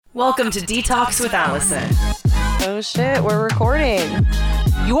Welcome to Detox with Allison. Oh shit, we're recording.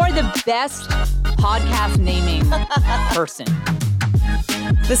 You're the best podcast naming person.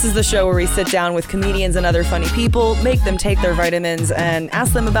 This is the show where we sit down with comedians and other funny people, make them take their vitamins, and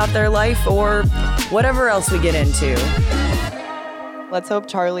ask them about their life or whatever else we get into. Let's hope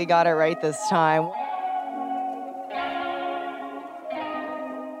Charlie got it right this time.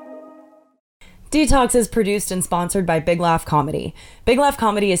 Detox is produced and sponsored by Big Laugh Comedy. Big Laugh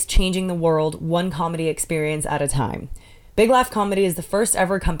Comedy is changing the world one comedy experience at a time. Big Laugh Comedy is the first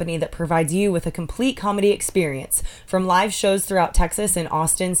ever company that provides you with a complete comedy experience, from live shows throughout Texas in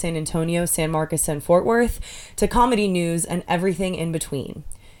Austin, San Antonio, San Marcos, and Fort Worth, to comedy news and everything in between.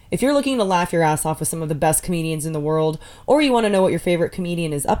 If you're looking to laugh your ass off with some of the best comedians in the world, or you want to know what your favorite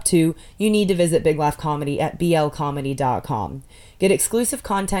comedian is up to, you need to visit Big Laugh Comedy at blcomedy.com. Get exclusive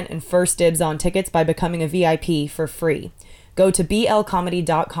content and first dibs on tickets by becoming a VIP for free. Go to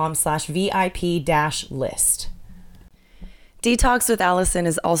blcomedy.com/VIP-list. Detox with Allison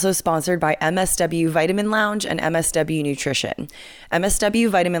is also sponsored by MSW Vitamin Lounge and MSW Nutrition. MSW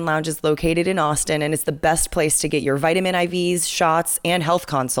Vitamin Lounge is located in Austin, and it's the best place to get your vitamin IVs, shots, and health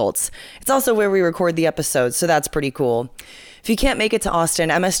consults. It's also where we record the episodes, so that's pretty cool. If you can't make it to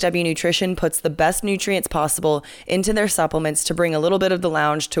Austin, MSW Nutrition puts the best nutrients possible into their supplements to bring a little bit of the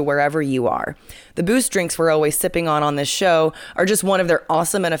lounge to wherever you are. The boost drinks we're always sipping on this show are just one of their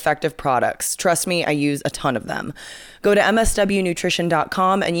awesome and effective products. Trust me, I use a ton of them. Go to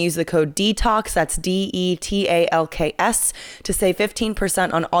mswnutrition.com and use the code DETALKS, that's DETALKS, to save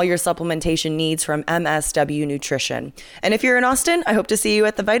 15% on all your supplementation needs from MSW Nutrition. And if you're in Austin, I hope to see you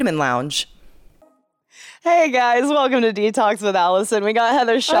at the Vitamin Lounge. Hey guys, welcome to Detox with Allison. We got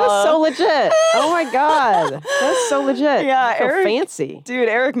Heather Shaw. That was so legit. Oh my God. That's so legit. Yeah, so Eric, fancy. Dude,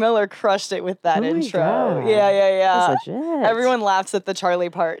 Eric Miller crushed it with that intro. God. Yeah. That's legit. Everyone laughs at the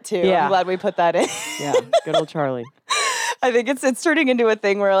Charlie part too. Yeah. I'm glad we put that in. Yeah, good old Charlie. I think it's turning into a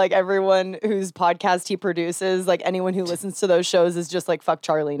thing where like everyone whose podcast he produces, like anyone who listens to those shows is just like, fuck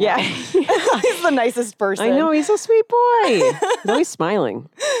Charlie now. Yeah. He's the nicest person. I know, he's a sweet boy. He's always smiling.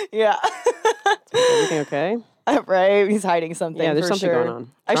 Yeah. Everything okay? Right? He's hiding something. Yeah, there's for something sure. going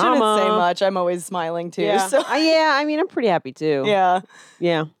on. I shouldn't Drama. say much. I'm always smiling too. Yeah. So Yeah, I mean, I'm pretty happy too. yeah.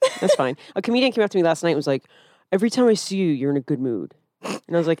 Yeah, that's fine. A comedian came up to me last night and was like, every time I see you, you're in a good mood.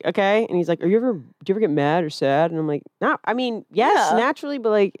 And I was like, okay. And he's like, do you ever get mad or sad? And I'm like, no, I mean, yes, Yeah. naturally, but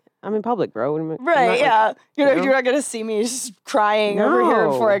like, I'm in public, bro. I'm not, Right, yeah. Like, you're know? not gonna see me just crying over here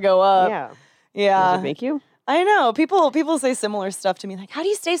No. before I go up. yeah. Yeah. Does it make you? I know. People say similar stuff to me, like, how do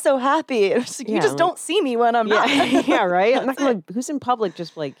you stay so happy? And I'm just like, you Yeah, just like- don't see me when I'm not. Yeah, right? I'm not gonna, who's in public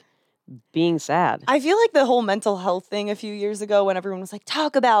just like being sad? I feel like the whole mental health thing a few years ago when everyone was like,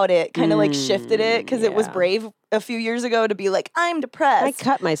 talk about it, kind of like shifted it because it was yeah. brave a few years ago to be like, I'm depressed. I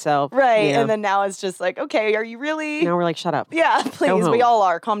cut myself. Right. Yeah. And then now it's just like, okay, are you really? Now we're like, shut up. Yeah, please. We home. all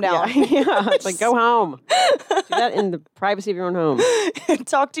are. Calm down. Yeah. It's like, go home. Do that in the privacy of your own home.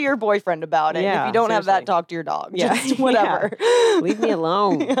 Talk to your boyfriend about it. If Yeah, you don't have that, seriously. talk to your dog. Yeah. Just whatever. Leave me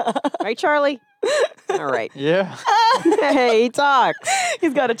alone. Right, Charlie? All right. Yeah. Hey, he talks.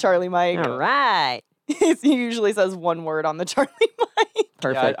 He's got a Charlie mic. All right. He usually says one word on the Charlie mic.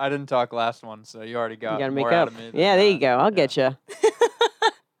 Perfect. Yeah, I didn't talk last one, so you already got You gotta make more out up. of me. than Yeah, there you that. go. I'll get you.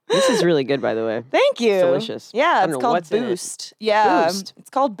 This is really good, by the way. Thank you. delicious. I Yeah, don't it's know called what's in it. Boost. Yeah, Boost? it's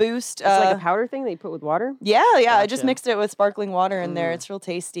called Boost. It's like a powder thing that you put with water? Yeah. I just Gotcha. mixed it with sparkling water in there. It's real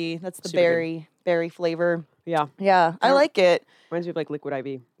tasty. That's the Super good. berry flavor. Yeah. Yeah, I Yeah. like it. Reminds me of like liquid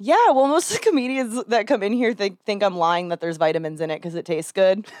IV. Yeah, well, most of the comedians that come in here think I'm lying that there's vitamins in it because it tastes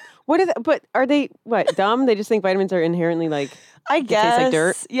good. But are they, dumb? They just think vitamins are inherently like, I guess. tastes like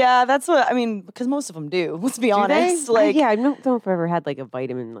dirt? Yeah, that's what I mean. Because most of them do. Let's be do honest. they? Like, Yeah, I don't know if I've ever had like a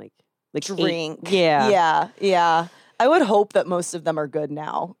vitamin like drink. Yeah. Yeah. I would hope that most of them are good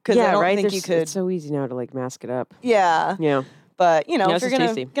now because I don't think you could. It's so easy now to like mask it up. Yeah, Yeah. but you know, Yeah, if this you're is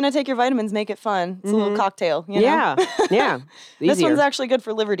gonna tasty. gonna take your vitamins, make it fun. It's a little cocktail. You know? Yeah. Yeah. This Easier. one's actually good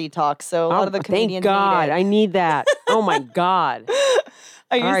for liver detox. So a lot of the comedians Thank God. need it. I need that. Oh my God.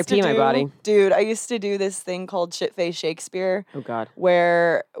 I used R.I.P. to my do, body. dude. I used to do this thing called Shitface Shakespeare. Oh God.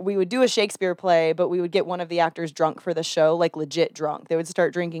 Where we would do a Shakespeare play, but we would get one of the actors drunk for the show, like legit drunk. They would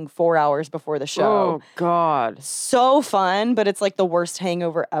start drinking 4 hours before the show. Oh God. So fun, but it's like the worst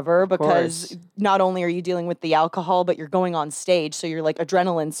hangover ever because course. not only are you dealing with the alcohol, but you're going on stage, so you're like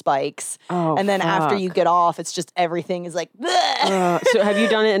adrenaline spikes. Oh, and then after you fuck. get off, it's just everything is like, bleh. So have you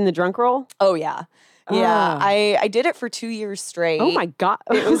done it in the drunk roll? Oh yeah. Yeah, Ah. I did it for 2 years straight. Oh my God.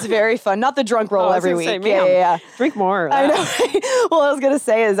 It was very fun. Not the drunk roll I was every gonna week. say, Yeah, ma'am, yeah. Drink more. of I that. know. Well, I was gonna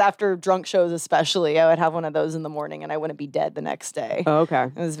say is after drunk shows, especially, I would have one of those in the morning, and I wouldn't be dead the next day. Oh, okay.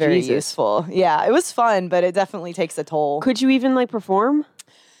 It was very Jesus. useful. Yeah, it was fun, but it definitely takes a toll. Could you even like perform?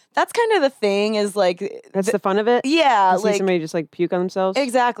 That's kind of the thing. Is like, That's the fun of it? yeah, To see like somebody just like puke on themselves?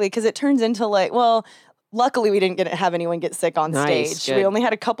 exactly, because it turns into like, well. Luckily, we didn't have anyone get sick on Nice, stage. good. We only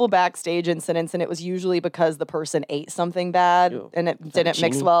had a couple backstage incidents, and it was usually because the person ate something bad Ew. and it that didn't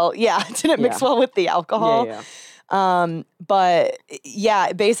mix Genie? well. Yeah, it didn't mix Yeah. well with the alcohol. Yeah. But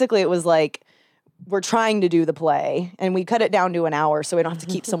yeah, basically it was like we're trying to do the play and we cut it down to an hour so we don't have to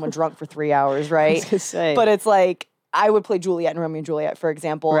keep someone drunk for 3 hours, I right? was gonna say. But it's like I would play Juliet and Romeo and Juliet, for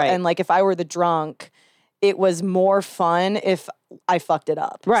example. Right. And like if I were the drunk, it was more fun if I fucked it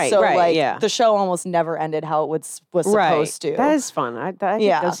up. Right, So right, like yeah. the show almost never ended how it was supposed to. That is fun. I could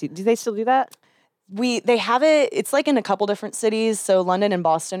Yeah. go see. Do they still do that? They have it's like in a couple different cities. So London and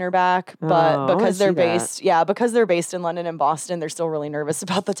Boston are back, Oh, I but wanna because they're see that. because they're based in London and Boston, they're still really nervous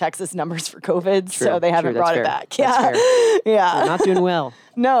about the Texas numbers for COVID. True, So they haven't true, brought that's it fair. back. That's Yeah. Yeah. We're not doing well.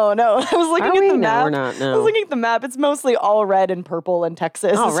 No. I was looking Are at we? the No, map. we're not, I no. was looking at the map. It's mostly all red and purple in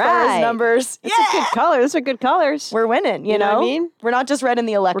Texas All as far as right. numbers. It's a good color. Those are good colors. We're winning, you You know know? what I mean? We're not just red in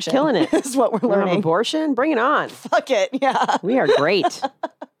the election. killing it. Is what we're We don't have learning. abortion? Bring it on. Fuck it. Yeah. We are great.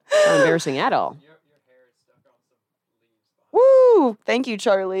 Not embarrassing at all. Woo! Thank you,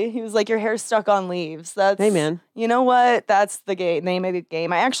 Charlie. He was like, "Your hair's stuck on leaves." That's Hey, man. You know what? That's the name of the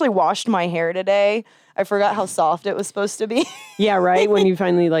game. I actually washed my hair today. I forgot how soft it was supposed to be. Yeah, right? When you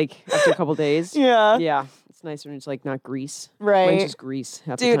finally, like, after a couple days. yeah. Yeah. It's nice when it's, like, not grease. Right. Mine's just grease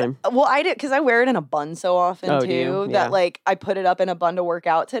half the Dude, time. well, I did because I wear it in a bun so often Oh, too do you? Yeah. that like I put it up in a bun to work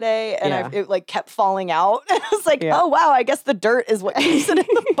out today, and Yeah. it like kept falling out. And I was like, Yeah. oh wow, I guess the dirt is what keeps it in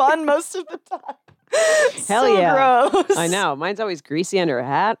the bun most of the time. Hell So yeah. gross. I know. Mine's always greasy under a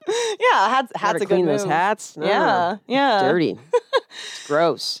hat. Yeah, hat's Gotta a good clean move. those hats. No, Yeah, yeah. Dirty. It's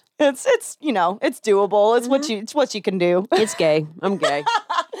gross. It's it's doable. It's what you can do. It's gay. I'm gay.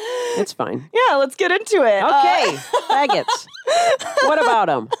 It's fine. Yeah, let's get into it. Okay. Faggots. What about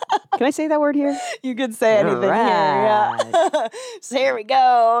them? Can I say that word here? You could say anything here. Yeah. So here we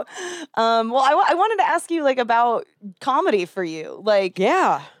go. Well, I wanted to ask you like about comedy for you, like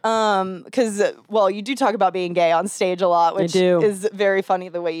Yeah. because you do talk about being gay on stage a lot, which do. is very funny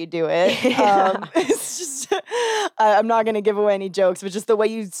the way you do it. Yeah. It's just I'm not gonna give away any jokes, but just the way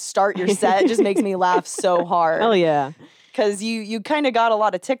you start your set just makes me laugh so hard. Hell yeah. Because you kind of got a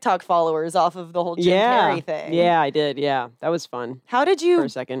lot of TikTok followers off of the whole Jim Carrey thing. Yeah, I did. Yeah. That was fun How did for you a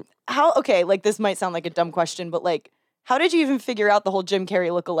second. okay, like this might sound like a dumb question, but like, how did you even figure out the whole Jim Carrey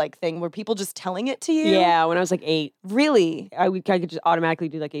lookalike thing? Were people just telling it to you? Yeah, when I was like 8, Really? I could just automatically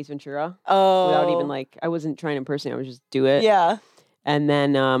do like Ace Ventura Oh. without even like, I wasn't trying to impersonate, I would just do it. Yeah. And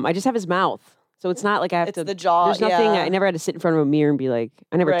then I just have his mouth. So it's not like I have It's to. the jaw, There's nothing. yeah. I never had to sit in front of a mirror and be like.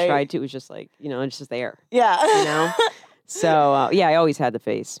 I never Right. tried to. It was just like it's just there. Yeah. You know. So yeah, I always had the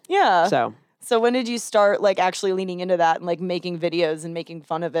face. yeah. So So when did you start like actually leaning into that and like making videos and making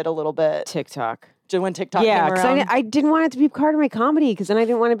fun of it a little bit? TikTok. When TikTok Yeah, came because around? I didn't want it to be part of my comedy because then I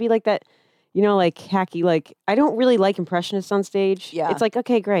didn't want to be like that. Like hacky. Like I don't really like impressionists on stage. Yeah. It's like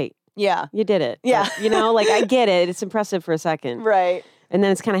okay, great, yeah. you did it. Yeah. But, like I get it. It's impressive for a second. Right. And then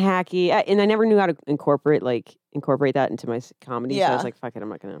it's kind of hacky, and I never knew how to incorporate that into my comedy. So I Yeah. was like, "Fuck it, I'm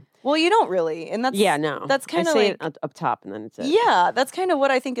not gonna." Well, you don't really, and that's No. That's kind I of say like it up top, and then it's it. yeah, that's kind of what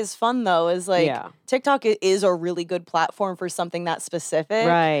I think is fun though. Is like Yeah. TikTok is a really good platform for something that specific.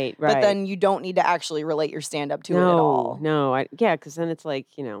 Right. But then you don't need to actually relate your stand up to it at no, all. no, because then it's like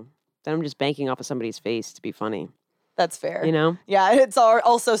then I'm just banking off of somebody's face to be funny. That's fair. Yeah, it's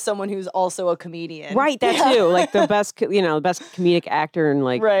also someone who's also a comedian. right. That Yeah. too, like the best, the best comedic actor in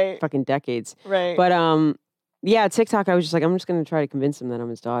like Right. fucking decades. Right. But yeah, TikTok. I was just like, I'm just gonna try to convince him that I'm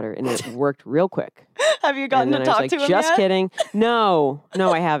his daughter, and it worked real quick. have you gotten And to then I was talk like, to him just yet? kidding. No,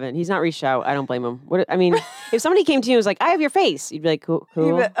 I haven't. He's not reached out. I don't blame him. What I mean, if somebody came to you and was like, I have your face, you'd be like, cool.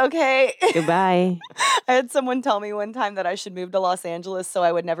 Okay. Goodbye. I had someone tell me one time that I should move to Los Angeles so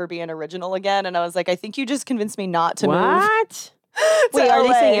I would never be an original again, and I was like, I think you just convinced me not to move. What? to Wait, are they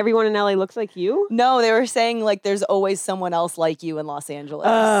LA. saying everyone in LA looks like you? No, they were saying like there's always someone else like you in Los Angeles.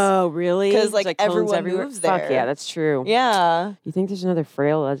 Oh, really? 'Cause, It's like, clones everyone everywhere? moves Fuck there. yeah, that's true. Yeah, You think there's another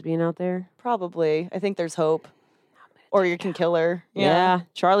frail lesbian out there? probably. I think there's hope. Or you can kill her. Yeah.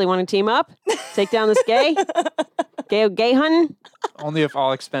 Charlie, want to team up? Take down this gay? Gay hunting? Only if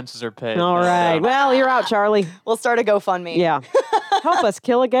all expenses are paid. All right. Well, you're out, Charlie. We'll start a GoFundMe. Yeah. Help us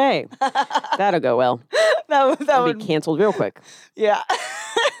kill a gay. That'll go well. that That'll would be canceled real quick. yeah.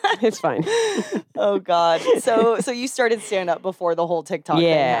 It's fine. Oh God. So you started stand up before the whole TikTok thing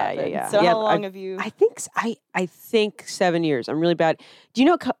happened. Yeah. So Yeah, how long have you? I think 7 years. I'm really bad. Do you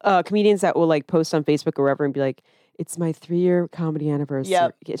know comedians that will like post on Facebook or wherever and be like, "It's my 3-year comedy anniversary."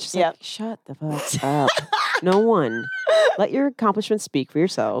 Yep. It's just Yep. like, shut the fuck up. No one. Let your accomplishments speak for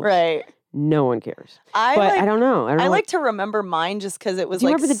yourself. Right. No one cares. I But like, I don't know. I don't I know. like to remember mine just because it was Do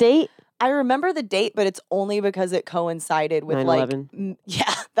you like. remember the date? I remember the date, but it's only because it coincided with 9/11?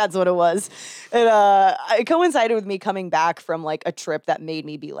 yeah, that's what it was. It coincided with me coming back from like a trip that made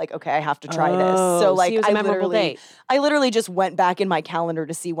me be like, okay, I have to try this. Oh, So like, see, it was a memorable date. I literally just went back in my calendar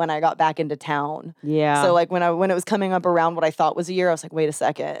to see when I got back into town. Yeah. So like when it was coming up around what I thought was a year, I was like, wait a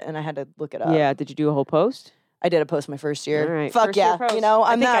second, and I had to look it up. Yeah. Did you do a whole post? I did a post my first year. All right. Fuck First year yeah, post. you know,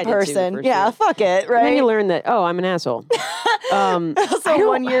 I I'm think I that did too the person. first Yeah, year. fuck it, right? And then you learn that, oh, I'm an asshole. So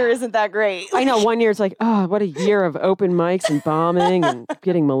 1 year isn't that great. I know 1 year it's like, oh, what a year of open mics and bombing and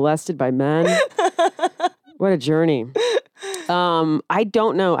getting molested by men. What a journey. I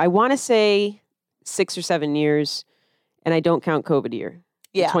don't know. I want to say 6 or 7 years, and I don't count COVID year.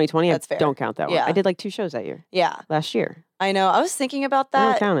 Yeah, 2020, that's I fair. don't count that one. Yeah. I did like 2 shows that year, Yeah, last year. I know. I was thinking about I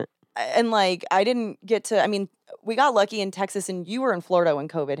don't that. count it. And like I didn't get to. I mean, we got lucky in Texas, and you were in Florida when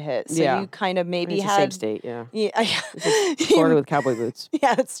COVID hit, so Yeah. you kind of maybe It's the had same state, yeah. Yeah, Florida with cowboy boots.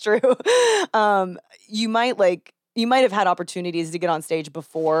 yeah, it's true. You might have had opportunities to get on stage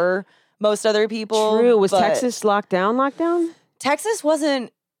before most other people. True. Was but Texas locked down? Texas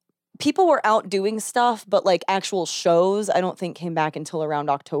wasn't. People were out doing stuff, but like actual shows, I don't think came back until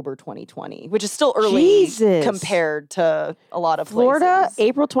around October 2020, which is still early Jesus. compared to a lot of Florida, places.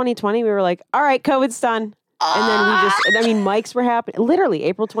 April 2020, we were like, all right, COVID's done. And then we just, I mean, mics were happening. Literally,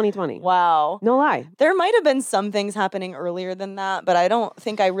 April 2020. Wow. No lie. There might have been some things happening earlier than that, but I don't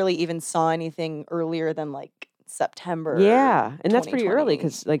think I really even saw anything earlier than like September. Yeah. And that's pretty 2020. early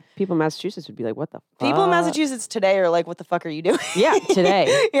because like people in Massachusetts would be like, what the fuck? People in Massachusetts today are like, what the fuck are you doing? Yeah,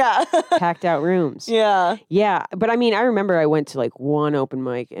 today. Yeah. Packed out rooms. Yeah. Yeah. But I mean, I remember I went to like one open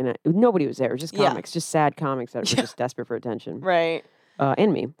mic and nobody was there. It was just Yeah. comics, just sad comics that were just desperate for attention. Right.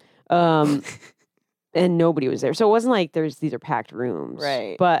 And me. And nobody was there. So it wasn't like these are packed rooms.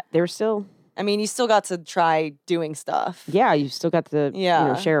 Right. But they were still, I mean, you still got to try doing stuff. yeah, you still got to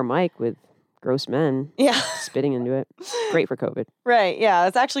Yeah. share a mic with gross men Yeah. spitting into it. Great for COVID. Right. Yeah.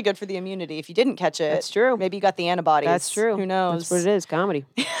 It's actually good for the immunity. If you didn't catch it, That's true. Maybe you got the antibodies. That's true. Who knows? That's what it is, comedy.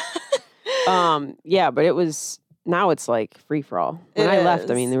 Yeah, but it was, now it's like free for all. When It I left,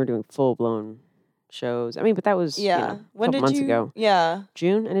 I is. mean, they were doing full blown shows. I mean, but that was Yeah. a When couple did months you? ago. Yeah.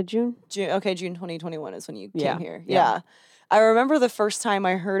 June, end of June? June. Okay. June 2021 is when you Yeah, came here. yeah. Yeah. I remember the first time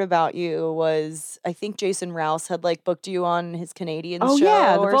I heard about you was I think Jason Rouse had like booked you on his Canadian Oh show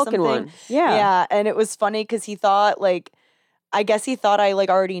yeah, the or Vulcan something. one. Yeah. Yeah, and it was funny because he thought like, I guess he thought I like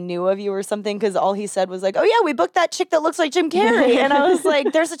already knew of you or something because all he said was like, "Oh yeah, we booked that chick that looks like Jim Carrey," and I was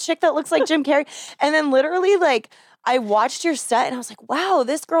like, "There's a chick that looks like Jim Carrey," and then literally like. I watched your set and I was like, wow,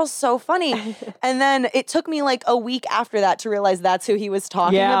 this girl's so funny. And then it took me like a week after that to realize that's who he was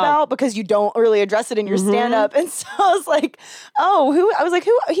talking Yeah. about because you don't really address it in your stand up. And so I was like, oh, who? I was like,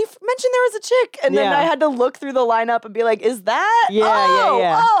 who? He mentioned there was a chick. And then Yeah. I had to look through the lineup and be like, is that? Yeah, oh,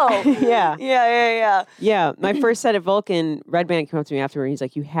 yeah. Oh, Yeah. yeah. Yeah. My first set at Vulcan, Redman came up to me afterward. He's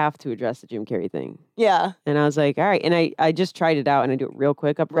like, you have to address the Jim Carrey thing. Yeah. And I was like, all right. And I just tried it out and I do it real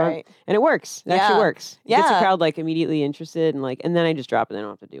quick up front. Right. And it works. It actually Yeah. works. It gets the Yeah. crowd like immediately interested and then I just drop it and I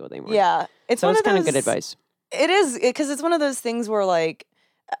don't have to deal with it anymore. Yeah. It's So one it's of kind of those- good advice. It is because it's one of those things where like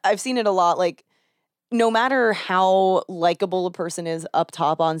I've seen it a lot. Like no matter how likable a person is up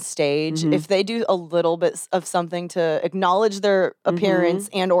top on stage, Mhm. if they do a little bit of something to acknowledge their appearance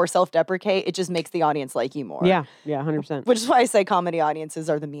and or self-deprecate, it just makes the audience like you more. Yeah. Yeah. 100%. Which is why I say comedy audiences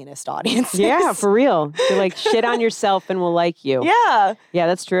are the meanest audiences. Yeah. For real. To like shit on yourself and we'll like you. Yeah. Yeah.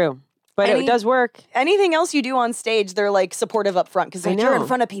 That's true. But Any- it does work. Anything else you do on stage, they're like supportive up front because I like, you're in know.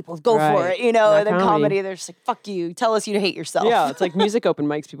 front of people, go for Right. it, you know. Not And then comedy. comedy, they're just like, fuck you, tell us you hate yourself. Yeah, it's like music open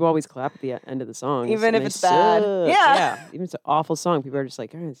mics. People always clap at the end of the song. Even if it's bad. Yeah. Even if it's an awful song, people are just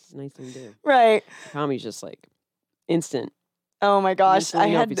like, all right, this is a nice thing to do. Right. Comedy's just like instant. Oh my gosh.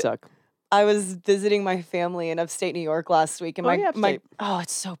 Instantly know if you suck. I was visiting my family in upstate New York last week, and Oh, yeah, my upstate.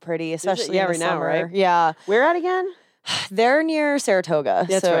 it's so pretty, it? especially Yeah, in the right now, summer. right? Yeah, Where at again? they're near Saratoga.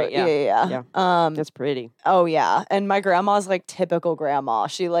 That's so, right, yeah. That's pretty. Oh yeah, and my grandma's like typical grandma.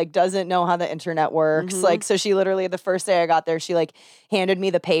 She like doesn't know how the internet works. Mhm. Like, so she literally the first day I got there, she like handed me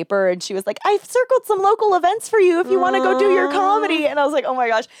the paper and she was like, "I've circled some local events for you if you want to go do your comedy." And I was like, "Oh my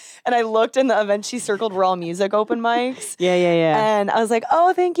gosh!" And I looked, and the events she circled were all music open mics. Yeah. And I was like,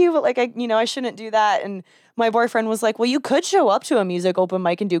 "Oh, thank you," but like I shouldn't do that. And my boyfriend was like, well, you could show up to a music open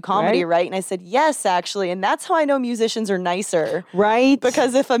mic and do comedy, right? And I said, yes, actually. And that's how I know musicians are nicer. Right?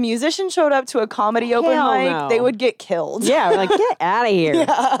 Because if a musician showed up to a comedy open Hell mic, no. they would get killed. Yeah, we're like, get out of here.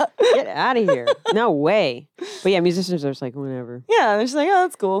 Yeah. Get out of here. No way. But yeah, musicians are just like, whatever. Yeah, they're just like, oh,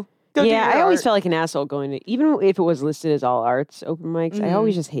 that's cool. Go do Yeah, your I always art. felt like an asshole going to, even if it was listed as all arts open mics, I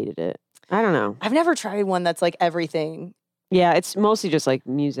always just hated it. I don't know. I've never tried one that's like everything. Yeah, it's mostly just like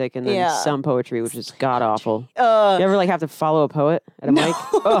music and then Yeah. some poetry, which is god awful. You Uh, ever like have to follow a poet at a mic?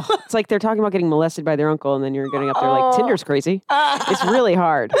 Oh, it's like they're talking about getting molested by their uncle, and then you're getting up there like Tinder's crazy. It's really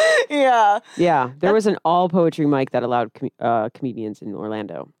hard. yeah. Yeah, there was an all poetry mic that allowed comedians in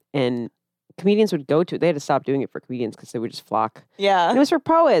Orlando, and comedians would go to it. They had to stop doing it for comedians because they would just flock. Yeah. And it was for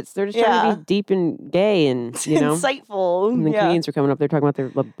poets. They're just trying to Yeah. be deep and gay, and you know, Insightful. and the Yeah. comedians were coming up there talking about their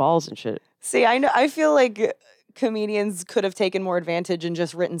balls and shit. See, I feel like comedians could have taken more advantage and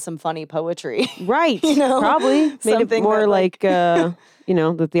just written some funny poetry. Right. You know, probably made it something more that, like- you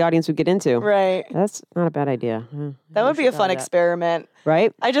know, that the audience would get into. Right. That's not a bad idea. Huh, That I would be a should try fun that. experiment.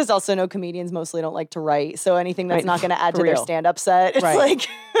 Right? I just also know comedians mostly don't like to write. So anything that's Right. not going to add For to their real. stand-up set, it's Right. like,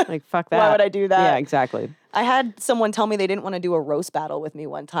 Like, fuck that. why would I do that? Yeah, exactly. I had someone tell me they didn't want to do a roast battle with me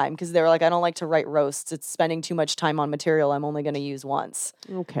one time because they were like, I don't like to write roasts. It's spending too much time on material I'm only going to use once.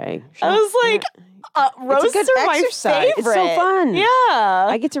 Okay. I was like, roasts good are my exercise. favorite. It's so fun. Yeah.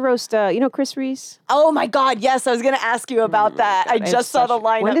 I get to roast, you know, Chris Reese? Oh my God, yes, I was going to ask you about that. I have just saw the such-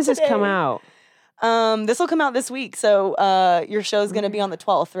 lineup When does this come today. out? This will come out this week. So your show's going to be on the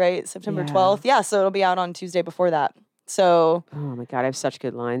 12th, right? September Yeah. 12th. Yeah, so it'll be out on Tuesday before that. So, Oh my God, I have such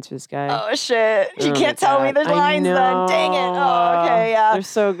good lines for this guy. oh shit. You Oh my can't tell me God. the lines then. Dang it. Oh, okay, yeah. They're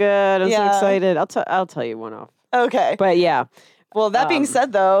so good. I'm so Yeah. excited. I'll tell you one off. Okay. But yeah. Well, that being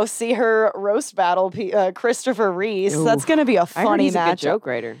said, though, see her roast battle, Christopher Reese. Ooh. That's going to be a I heard funny he's a good match. joke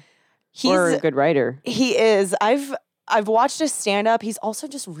writer. Or a good writer. He is. I've watched his stand up. He's also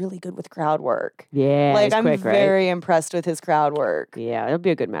just really good with crowd work. Yeah. Like he's I'm quick, right? very impressed with his crowd work. Yeah, it'll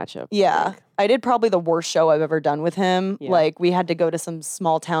be a good matchup. Yeah. I did probably the worst show I've ever done with him. Yeah. Like we had to go to some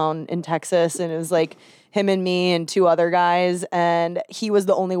small town in Texas and it was like him and me and two other guys and he was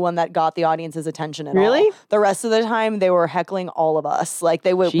the only one that got the audience's attention at all. Really? The rest of the time they were heckling all of us. Like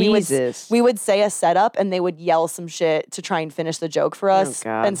they would Jesus. we would say a setup and they would yell some shit to try and finish the joke for us.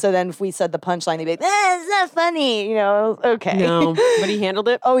 God. And so then if we said the punchline they'd be like, it's not funny, you know. Okay. No, but he handled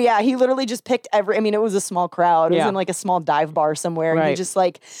it. Oh yeah, he literally just picked it was a small crowd. It was Yeah. in like a small dive bar somewhere. And he Right. just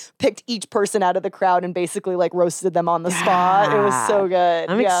like picked each person out of the crowd and basically like roasted them on the spot. It was so good.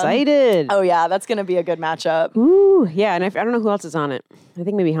 I'm Yeah. excited. Oh yeah, that's gonna be a good matchup. Ooh, yeah, and I don't know who else is on it. I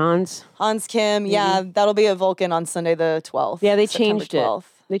think maybe Hans. Hans Kim, yeah, that'll be at Vulcan on Sunday the 12th. Yeah, they September changed 12th. it.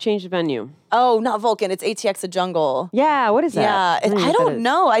 They changed the venue. Oh, not Vulcan. It's ATX the Jungle. Yeah, what is that? Yeah, even I what that don't is.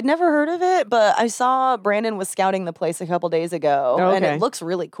 know. I'd never heard of it, but I saw Brandon was scouting the place a couple days ago, Oh, and okay. it looks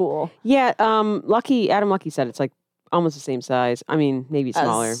really cool. Yeah, Adam Lucky said it's like almost the same size. I mean, maybe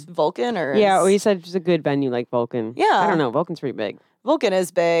smaller. As Vulcan or Yeah, as- or he said it's a good venue like Vulcan. Yeah. I don't know. Vulcan's pretty big. Vulcan is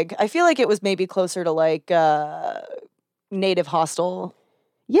big. I feel like it was maybe closer to like Native Hostel.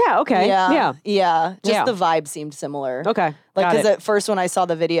 Yeah, okay. Yeah. Yeah. Just Yeah. the vibe seemed similar. Okay. Like, got because it. at first when I saw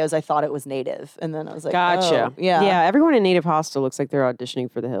the videos, I thought it was Native. And then I was like, Gotcha. oh, yeah. Yeah, everyone in Native Hostel looks like they're auditioning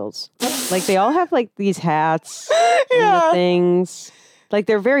for the Hills. Like they all have like these hats and the things. Like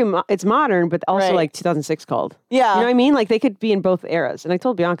they're very, it's modern, but also Right. like 2006 called. Yeah. You know what I mean? Like they could be in both eras. And I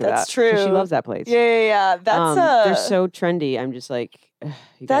told Bianca That's that. 'cause She true. loves that place. Yeah. That's They're so trendy. I'm just like, ugh,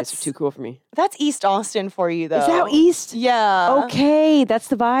 you guys That's- are too cool for me. that's East Austin for you though. Is that East? Yeah. Okay, that's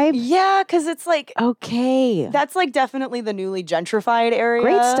the vibe. Yeah, because it's like Okay. that's like definitely the newly gentrified area.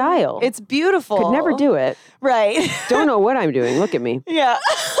 Great style. It's beautiful. Could never do it. Right. Don't know what I'm doing. Look at me. yeah.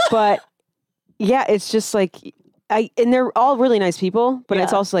 But yeah, it's just like and they're all really nice people, but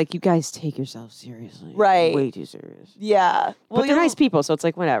it's Yeah. also like you guys take yourselves seriously. Right. Way too serious. Yeah. But they're nice people, so it's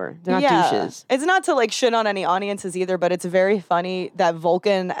like whatever. They're not douches. It's not to like shit on any audiences either, but it's very funny that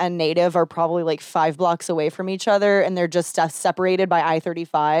Vulcan and Native are probably like 5 blocks away from each other and they're just separated by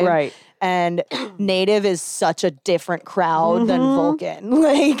I-35. Right. And Native is such a different crowd than Mm-hmm. Vulcan.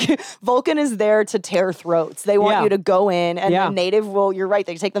 Like Vulcan is there to tear throats. They want Yeah. you to go in and Yeah. then Native will, you're right,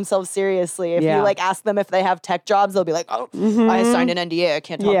 they take themselves seriously. If Yeah. you like ask them if they have tech jobs, they'll be like, oh, I signed an NDA. I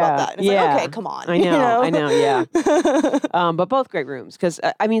can't talk about that. And it's like, okay, come on. I you know, I know, yeah. But both great rooms. Because,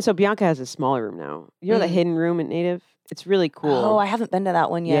 I mean, so Bianca has a smaller room now. You know the hidden room at Native? It's really cool. Oh, I haven't been to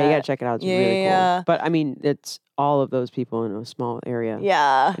that one yet. Yeah, you gotta check it out. It's really cool. Yeah. But I mean, it's all of those people in a small area.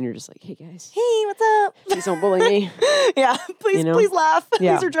 Yeah. And you're just like, hey guys, Hey, what's up? please don't bully me. Yeah, please, You know? please laugh.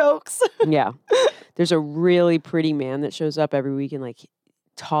 Yeah. These are jokes. Yeah. There's a really pretty man that shows up every week in like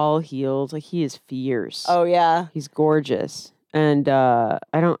tall heels. Like he is fierce. Oh yeah. He's gorgeous. And I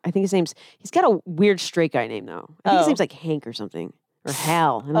think his name's, he's got a weird straight guy name though. I think his Oh. name's like Hank or something. Or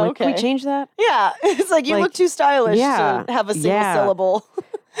Hal. And I'm like, can we Okay. change that? Yeah. It's like you Like, look too stylish yeah, to have a single yeah. syllable.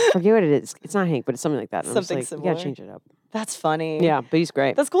 I forget what it is. It's not Hank, but it's something like that. And Something I'm just like, we similar. gotta change it up. That's funny. Yeah, but he's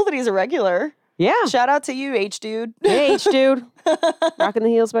great. That's cool that he's a regular. Yeah. Shout out to you, H dude. Hey, H dude. Rocking the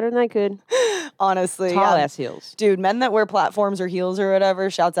heels better than I could. Honestly. Tall yeah. ass heels. Dude, men that wear platforms or heels or whatever,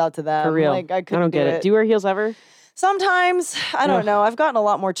 shouts out to them. For real. Like I I couldn't don't get it. Do you wear heels ever? Sometimes, I don't Ugh. know. I've gotten a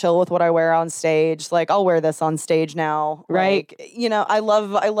lot more chill with what I wear on stage. Like I'll wear this on stage now. Right. Like, you know, I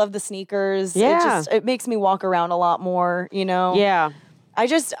love the sneakers. Yeah. It makes me walk around a lot more, you know. Yeah.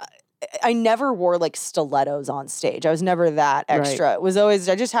 I never wore like stilettos on stage. I was never that extra. It was always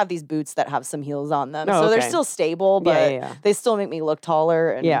I just have these boots that have some heels on them. Oh, so they're okay. still stable, Yeah, but yeah. they still make me look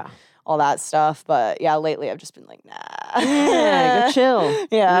taller and Yeah. all that stuff. But yeah, lately I've just been like, nah. Yeah, go chill. You know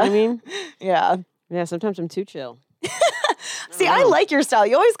Yeah. what I mean? Yeah. Yeah, sometimes I'm too chill. See, I like your style.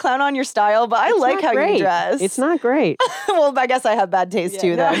 You always clown on your style, but I It's like not how great. you dress. It's not great. Well, I guess I have bad taste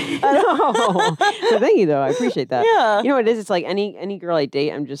too then. No. But thank you though. I appreciate that. Yeah. You know what it is? It's like any girl I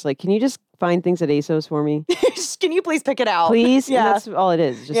date, I'm just like, can you just find things at ASOS for me? Can you please pick it out? Please? Yeah. And that's all it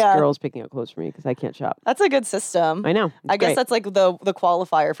is. Just Yeah. girls picking out clothes for me because I can't shop. That's a good system. I know. I guess that's like the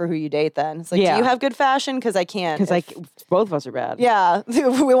qualifier for who you date then. It's like, Yeah. do you have good fashion? Because I can't. because If- both of us are bad. Yeah,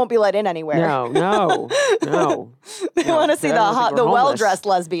 we won't be let in anywhere. No. We No, want to see I the don't think we're homeless. well-dressed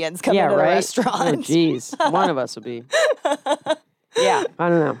lesbians come Yeah, into the right. restaurant. Oh, jeez. One of us will be. Yeah, I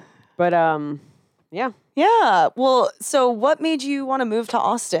don't know. But yeah. Yeah. Well, so what made you want to move to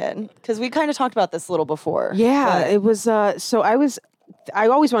Austin? Because we kind of talked about this a little before. Yeah, but- it was so I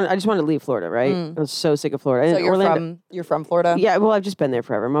just wanted to leave Florida, right? I was so sick of Florida. So And you're from Florida? Yeah, well, I've just been there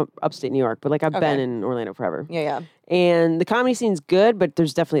forever. I'm upstate New York, but like I've been Okay. in Orlando forever. Yeah. And the comedy scene's good, but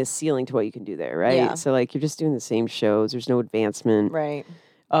there's definitely a ceiling to what you can do there, right? Yeah. So like you're just doing the same shows. There's no advancement. Right.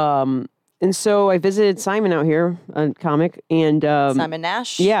 And so I visited Simon out here, a comic, and Simon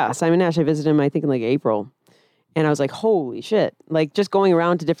Nash? yeah, Simon Nash. I visited him, I think, in like April. And I was like, holy shit. Like just going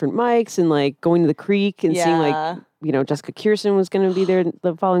around to different mics and like going to the creek and seeing Yeah. like, you know, Jessica Kirsten was going to be there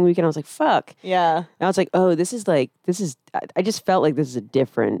the following weekend. I was like, fuck. Yeah. And I was like, oh, I just felt like this is a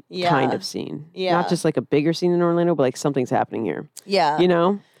different kind Yeah. of scene. Yeah. Not just like a bigger scene in Orlando, but like something's happening here, Yeah. you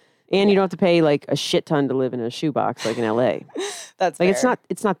know? And you don't have to pay like a shit ton to live in a shoebox like in LA. That's Like fair.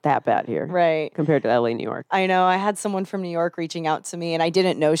 it's not that bad here Right. compared to LA, New York. I know. I had someone from New York reaching out to me, and I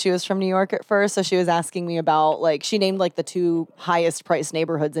didn't know she was from New York at first. So she was asking me about, like, she named like the two highest priced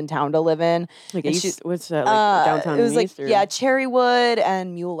neighborhoods in town to live in. Like And East, what's that, like downtown It was and like East, or- Cherrywood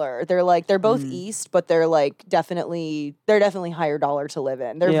and Mueller. They're both east, but they're definitely higher dollar to live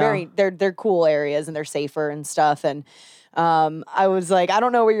in. They're Yeah. they're cool areas and they're safer and stuff. And I was like, I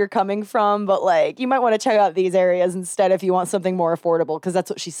don't know where you're coming from, but like you might want to check out these areas instead if you want something more affordable, because that's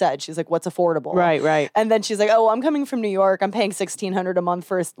what she said. She's like, what's affordable? Right. And then she's like, oh, I'm coming from New York. I'm paying $1,600 a month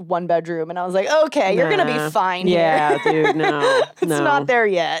for a 1-bedroom. And I was like, okay, you're gonna Nah. be fine Yeah, here. dude, no. It's no. not there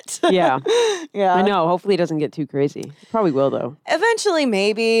yet. Yeah. Yeah. I know. Hopefully it doesn't get too crazy. Probably will though. Eventually,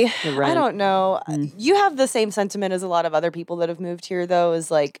 maybe. The I rent. don't know. You have the same sentiment as a lot of other people that have moved here, though,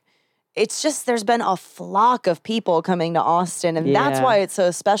 is like, it's just there's been a flock of people coming to Austin, and that's Yeah. why it's so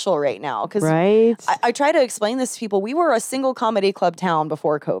special right now. Because Right? I try to explain this to people. We were a single comedy club town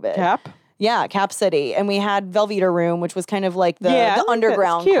before COVID. Cap? Yeah, Cap City. And we had Velveeta Room, which was kind of like I the think that's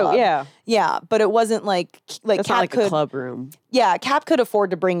underground cute. club. Yeah. Yeah, but it wasn't like That's Cap not like could a club room. Yeah, Cap could afford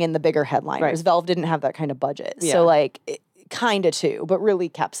to bring in the bigger headliners. Right. Velv didn't have that kind of budget. Yeah. So like kind of too, but really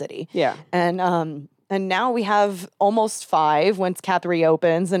Cap City. Yeah. And now we have almost 5 once Cap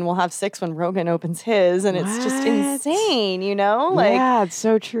reopens, and we'll have 6 when Rogan opens his, and it's just What? insane, you know? Like, yeah, it's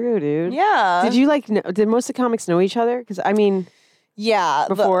so true, dude. yeah. Did you did most of the comics know each other? Because I mean, Yeah,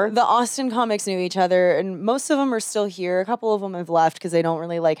 before? the Austin comics knew each other, and most of them are still here. A couple of them have left because they don't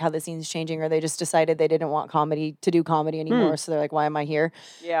really like how the scene's changing, or they just decided they didn't want to do comedy anymore. So they're like, "Why am I here?"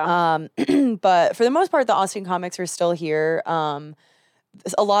 yeah. But for the most part, the Austin comics are still here.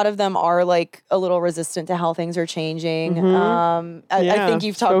 A lot of them are like a little resistant to how things are changing. I Yeah, think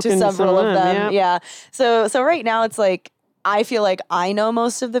you've talked to spoken to several of some of them. them, Yeah. So right now it's like I feel like I know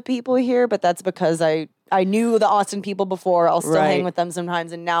most of the people here, but that's because I knew the Austin people before. I'll still hang Right. with them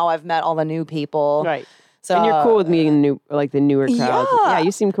sometimes, and now I've met all the new people. Right. So And you're cool with meeting the newer crowds. Yeah. Yeah,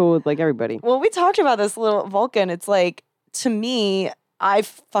 you seem cool with like everybody. Well, we talked about this little Vulcan. It's like, to me, I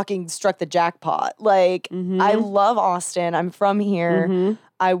fucking struck the jackpot. Like, I love Austin. I'm from here.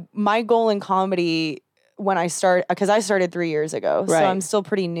 My goal in comedy when I started, because I started 3 years ago, so Right. I'm still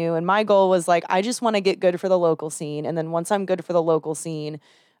pretty new. And my goal was like, I just want to get good for the local scene. And then once I'm good for the local scene,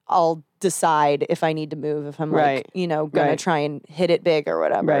 I'll decide if I need to move, if I'm Right. like, you know, gonna Right. try and hit it big or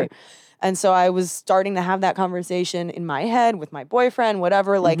whatever. Right. And so I was starting to have that conversation in my head with my boyfriend,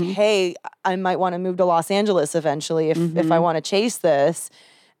 whatever, like, hey, I might want to move to Los Angeles eventually if I want to chase this.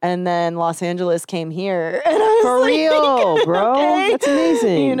 And then Los Angeles came here. And I was For like, real, bro. okay. That's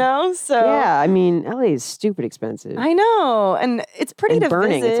amazing. You know? So Yeah, I mean, LA is stupid expensive. I know. And it's pretty and to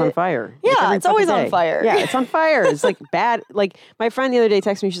burning. visit. It's on fire. Yeah, every it's always fucking on day. fire. Yeah, it's on fire. It's like bad. Like my friend the other day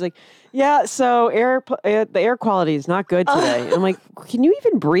texted me. She's like, "Yeah, so the air quality is not good today." And I'm like, "Can you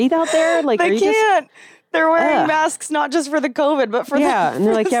even breathe out there? Like, are They you just can't. They're wearing Ugh. masks not just for the COVID, but for yeah?" the And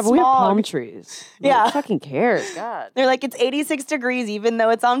they're like, the "Yeah, but we have smog. palm trees." I'm like, Yeah. who fucking cares? God, They're like, it's 86 degrees even though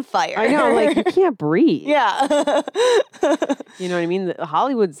it's on fire. I know. Like, you can't breathe. yeah. You know what I mean?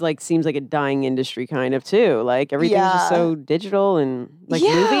 Hollywood's like seems like a dying industry kind of too. Like everything's just Yeah. so digital and like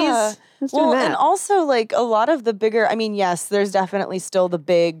Yeah. movies. Who's doing Well, that? and also like a lot of the bigger, I mean, yes, there's definitely still the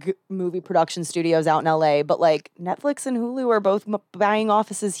big movie production studios out in LA, but like Netflix and Hulu are both buying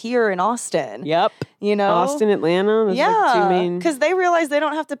offices here in Austin. Yep. You know? Austin, Atlanta. Those are like two Yeah, main. because they realize they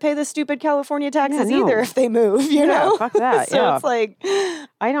don't have to pay the stupid California taxes no. either if they move, you Yeah, know? fuck that, so yeah. it's like,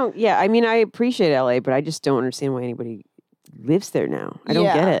 I don't. Yeah, I mean, I appreciate LA, but I just don't understand why anybody lives there now. I don't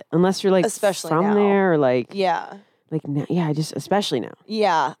get Yeah. it unless you're like Especially from now. there or like yeah. yeah. I just especially now.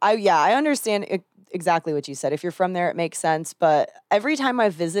 Yeah, I understand exactly what you said. If you're from there, it makes sense. But every time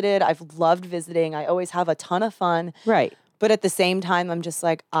I've visited, I've loved visiting. I always have a ton of fun. Right. But at the same time, I'm just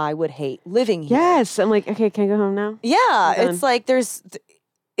like, I would hate living here. Yes. I'm like, okay, can I go home now? Yeah, done. it's like there's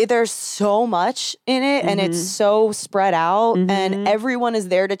so much in it and it's Mhm. so spread out Mhm. and everyone is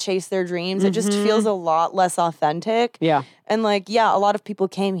there to chase their dreams. It just feels a lot less authentic. Yeah. And like, yeah, a lot of people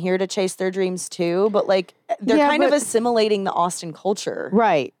came here to chase their dreams too, but like they're Yeah, kind of but- assimilating the Austin culture.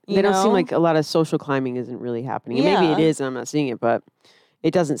 Right. You They don't seem know? like a lot of social climbing isn't really happening. And maybe it Yeah. is, and I'm not seeing it, but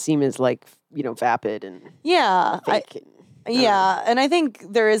it doesn't seem as like vapid and Yeah. fake. and- Yeah, and I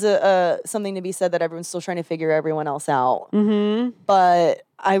think there is a something to be said that everyone's still trying to figure everyone else out. Mhm. But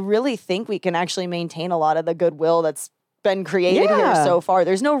I really think we can actually maintain a lot of the goodwill that's been created here Yeah. so far.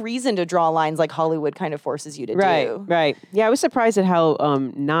 There's no reason to draw lines like Hollywood kind of forces you to Right. do. Right. Yeah, I was surprised at how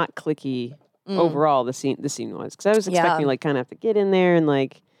not clicky overall the scene was because I was Mm. Yeah. expecting like kind of have to get in there and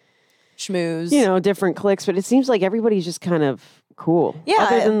like Schmooze. different cliques, but it seems like everybody's just kind of cool. Yeah,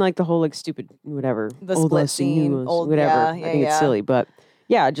 Other than like the whole like stupid whatever The old split Los scene, Angeles, old- whatever. yeah, I yeah, think it's yeah. silly, but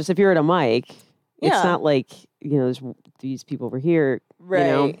yeah, just if you're at a mic, Yeah. it's not like there's these people over here. Right.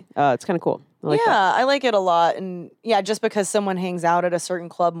 You know, it's kind of cool. I like yeah, that. I like it a lot. And yeah, just because someone hangs out at a certain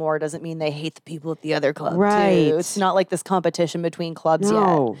club more doesn't mean they hate the people at the other club. Right. Too. It's not like this competition between clubs yet.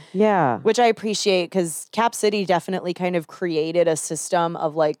 No. Yeah. Which I appreciate because Cap City definitely kind of created a system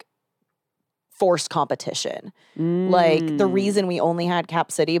of like forced competition. Like the Mm. reason we only had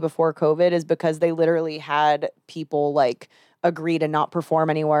Cap City before COVID is because they literally had people like agree to not perform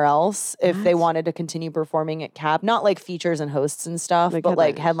anywhere else if they What? wanted to continue performing at Cap, not like features and hosts and stuff, Like but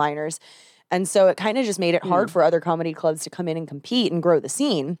like headliners. headliners. And so it kind of just made it hard for other comedy clubs to come in and compete and grow the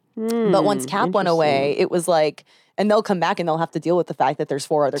scene. But once Cap went away, it was like, and they'll come back and they'll have to deal with the fact that there's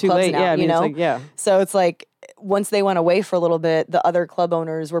 4 other Too clubs late. now, Yeah. I you mean, know? it's like, yeah. So it's like once they went away for a little bit, the other club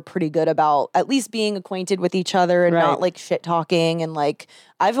owners were pretty good about at least being acquainted with each other and Right. not like shit talking. And like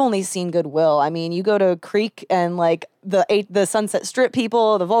I've only seen goodwill. I mean, you go to Creek and like the Sunset Strip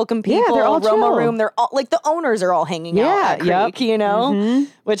people, the Vulcan Yeah, people, they're all Roma chill. Room, they're all like the owners are all hanging out Yeah, at Creek, yep. you know, Mhm.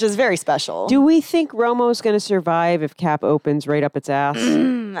 which is very special. Do we think Romo's going to survive if Cap opens right up its ass?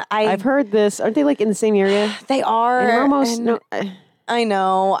 I've heard this. Aren't they like in the same area? they are. And Romo's and no. I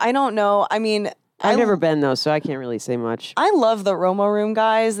know. I don't know. I mean, I've never been though, so I can't really say much. I love the Romo Room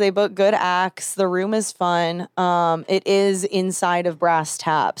guys. They book good acts. The room is fun. It is inside of Brass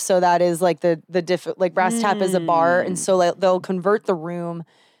Tap, so that is like like Brass Tap is a bar, and so like, they'll convert the room.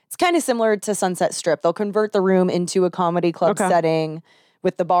 It's kind of similar to Sunset Strip. They'll convert the room into a comedy club Okay. setting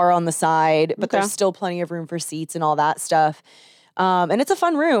with the bar on the side, but Okay. there's still plenty of room for seats and all that stuff. And it's a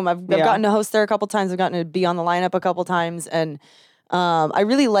fun room. I've Yeah. gotten to host there a couple times. I've gotten to be on the lineup a couple times, and I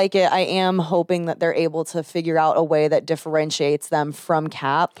really like it. I am hoping that they're able to figure out a way that differentiates them from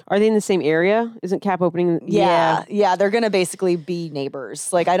Cap. Are they in the same area? Isn't Cap opening? Yeah, they're gonna basically be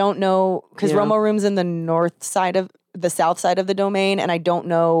neighbors. Like I don't know because Yeah. Romo Room's in the south side of the domain, and I don't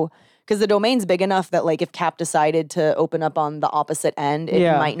know because the domain's big enough that like if Cap decided to open up on the opposite end, it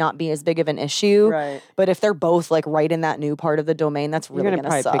Yeah. might not be as big of an issue. Right. But if they're both like right in that new part of the domain, that's You're really gonna gonna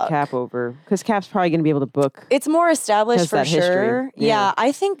probably suck. pick Cap over because Cap's probably gonna be able to book. It's more established Has for that history. sure. Yeah.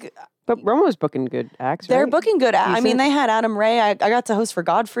 I think. But Romo's booking good acts, They're right? booking good. I mean, Decent? they had Adam Ray. I got to host for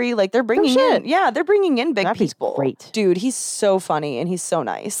Godfrey. Like they're bringing shit. in, yeah, they're bringing in big Godfrey's people. great. Dude. He's so funny and he's so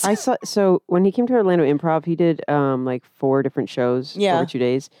nice. I saw. So when he came to Orlando Improv, he did like 4 different shows Yeah. over 2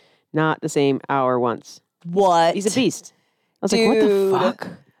 days, not the same hour once. What? He's a beast. I was Dude. like, what the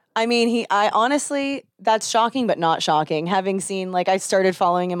fuck? I mean, I honestly, that's shocking, but not shocking. Having seen, like, I started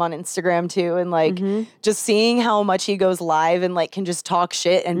following him on Instagram too, and like, just seeing how much he goes live and like can just talk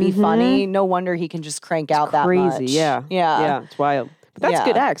shit and be funny. No wonder he can just crank out that Crazy, much. yeah, yeah. it's wild. But that's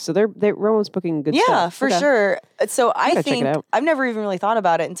good acts. So they're Romo's booking good stuff. Yeah, for Okay. sure. So I gotta check it think out. I've never even really thought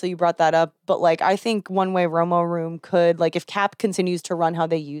about it until you brought that up. But like, I think One Way Romo Room could, like, if Cap continues to run how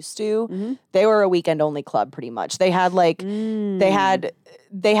they used to, they were a weekend only club pretty much. They had like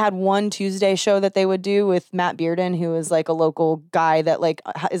they had one Tuesday show that they would do with Matt Bearden, who is like a local guy that like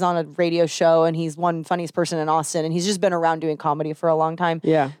is on a radio show, and he's one funniest person in Austin, and he's just been around doing comedy for a long time.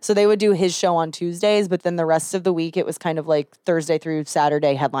 Yeah. So they would do his show on Tuesdays, but then the rest of the week it was kind of like Thursday through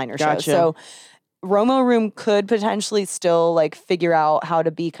Saturday headliner Gotcha. shows. So Romo Room could potentially still like figure out how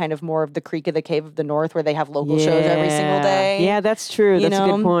to be kind of more of the Creek of the Cave of the North, where they have local shows every single day. Yeah, that's true. You That's a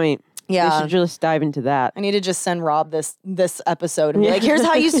know? good point. Yeah. They should just dive into that. I need to just send Rob this episode and be like, here's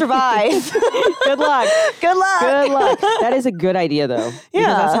how you survive. Good luck. Good luck. Good luck. That is a good idea, though. Because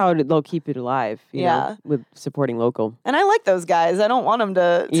Yeah. that's how they'll keep it alive. You Yeah. know, with supporting local. And I like those guys. I don't want them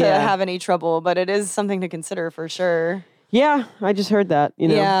to Yeah. have any trouble, but it is something to consider for sure. Yeah, I just heard that. You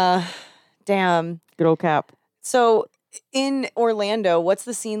know, Yeah. Damn. good old Cap. So in Orlando, what's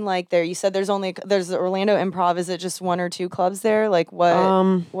the scene like there? You said there's the Orlando Improv. Is it just 1 or 2 clubs there? Like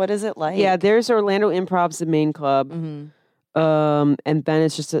what is it like? Yeah, there's Orlando Improv's the main club. Mm-hmm. And then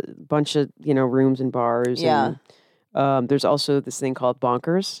it's just a bunch of, rooms and bars. Yeah. And, there's also this thing called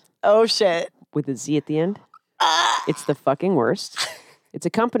Bonkers Oh shit. with a Z at the end. It's the fucking worst. It's a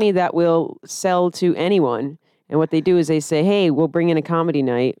company that will sell to anyone. And what they do is they say, hey, we'll bring in a comedy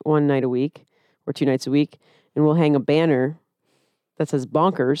night 1 night a week or 2 nights a week. And we'll hang a banner that says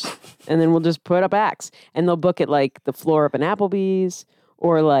Bonkers. And then we'll just put up acts. And they'll book it like the floor up in Applebee's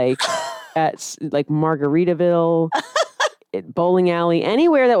or like at like Margaritaville. At bowling alley,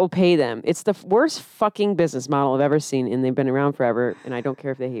 anywhere that will pay them. It's the worst fucking business model I've ever seen, and they've been around forever. And I don't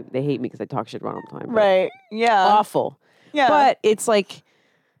care if they hate me because I talk shit about them all the time. but Right. Yeah. awful. Yeah. But it's like,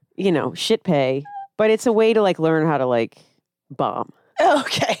 shit pay. But it's a way to like learn how to like bomb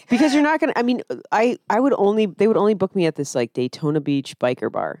Okay. because you're not gonna. I mean, they would only book me at this like Daytona Beach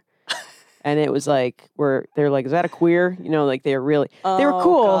biker bar. And it was like, they're like, is that a queer? Like they were really, they were Oh,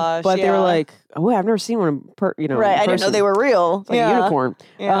 cool, gosh, but they were yeah. like, oh, I've never seen one, Right. in I didn't know person. they were real. It's like a unicorn.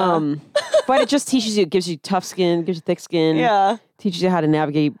 Yeah. But it just teaches you, it gives you tough skin, gives you thick skin. Yeah. Teaches you how to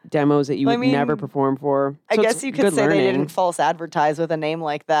navigate demos that you I would mean, never perform for. I So guess it's you could good say they learning. didn't false advertise with a name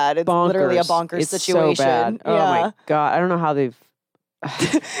like that. It's literally a bonkers It's situation. so bad. Oh my God. I don't know how they've.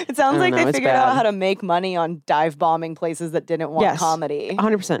 It sounds I like don't know, they it's figured out bad. how to make money on dive bombing places that didn't want Yes. comedy.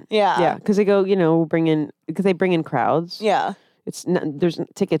 100%. Yeah. Yeah. Because they go, because they bring in crowds. Yeah. It's not, there's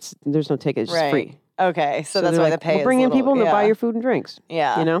tickets. There's no tickets. It's Right. free. Okay. So that's they're why like, the pay we'll is bring in little- people and they'll yeah. buy your food and drinks.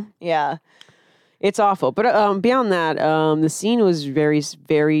 Yeah. Yeah. It's awful. But beyond that, the scene was very,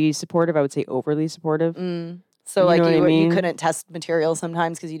 very supportive. I would say overly supportive. So You like know what I you mean? couldn't test material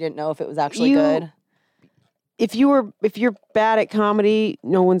sometimes because you didn't know if it was actually You- good. If you're bad at comedy,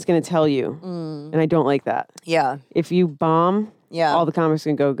 no one's going to tell you. And I don't like that. Yeah. If you bomb, Yeah. all the comics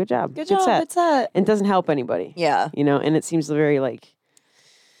can go, good job. Good job. set. Good set. And it doesn't help anybody. Yeah. And it seems very like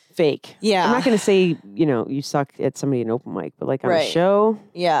fake. Yeah. I'm not going to say, you suck at somebody in open mic, but like on a Right. show,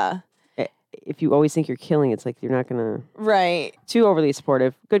 Yeah. if you always think you're killing, it's like you're not going to, Right. too overly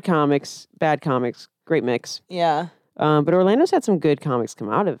supportive. Good comics, bad comics, great mix. Yeah. But Orlando's had some good comics come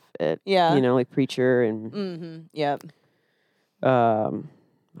out of it. Yeah. Like Preacher and Mm-hmm. Yep. I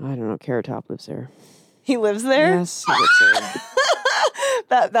don't know, Carrot Top lives there. He lives there? Yes, he lives there.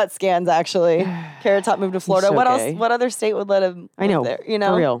 That scans actually. Carrot Top moved to Florida. so what gay. else? What other state would let him I know. live there?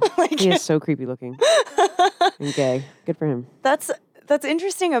 For real. Like, He is so creepy looking and gay. Good for him. That's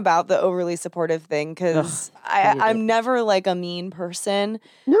interesting about the overly supportive thing because hate it. I'm never like a mean person.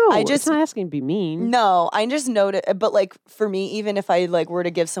 No, I it's just- not asking to be mean. No, I just noted. But like for me, even if I like were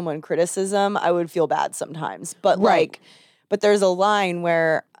to give someone criticism, I would feel bad sometimes. But Right. but there's a line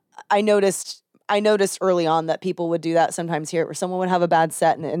where I noticed early on that people would do that sometimes here, where someone would have a bad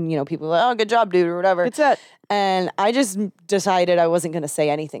set and people were like, oh, good job, dude, or whatever. It's that. And I just decided I wasn't going to say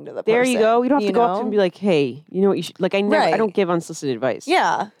anything to the person. There you go. You don't have to go up to know? him and be like, hey, you know what you should, like I never, I Right. don't give unsolicited advice.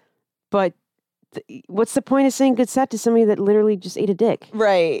 Yeah, But what's the point of saying good set to somebody that literally just ate a dick?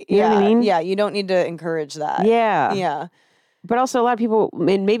 right. You yeah, know what I mean? Yeah, you don't need to encourage that. Yeah. Yeah. But also a lot of people,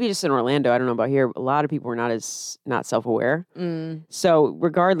 and maybe just in Orlando, I don't know about here, a lot of people were not self-aware. So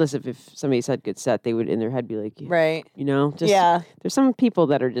regardless of if somebody said good set, they would in their head be like, Right. you know, just, Yeah. there's some people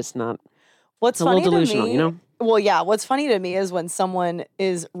that are just not, What's a funny little delusional, to me, you know? Well, yeah. What's funny to me is when someone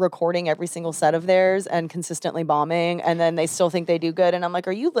is recording every single set of theirs and consistently bombing, and then they still think they do good, and I'm like,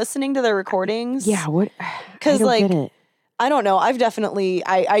 are you listening to their recordings? yeah, what? Because I don't like, get it. I don't know. I've definitely,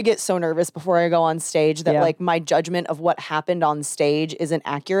 I get so nervous before I go on stage that Yeah. like my judgment of what happened on stage isn't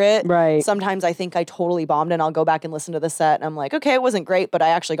accurate. Right. Sometimes I think I totally bombed and I'll go back and listen to the set and I'm like, okay, it wasn't great, but I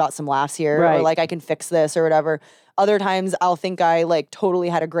actually got some laughs here. Or Right. like I can fix this or whatever. Other times I'll think I like totally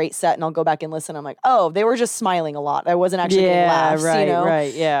had a great set and I'll go back and listen. I'm like, oh, they were just smiling a lot. I wasn't actually getting laughs, right, you know?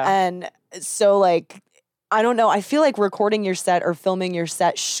 right, yeah. And so like, I don't know. I feel like recording your set or filming your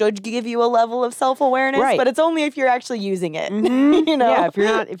set should give you a level of self-awareness, Right. but it's only if you're actually using it. Mhm. You know?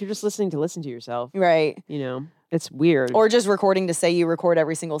 Yeah, if you're just listening to listen to yourself, Right. you know, it's weird. Or just recording to say you record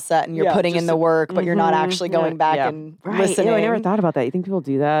every single set and you're Yeah, putting in just the to- work, but you're not Mhm. actually Yeah, going back yeah. and Right. listening. Ew, I never thought about that. You think people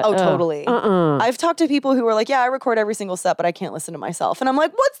do that? Oh, Ugh. totally. I've talked to people who are like, yeah, I record every single set, but I can't listen to myself. And I'm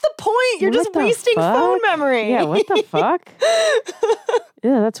like, what's the point? You're What just the wasting phone fuck? memory. Yeah, what the fuck?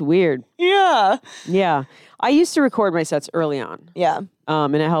 Yeah, that's weird. Yeah. Yeah. I used to record my sets early on. Yeah.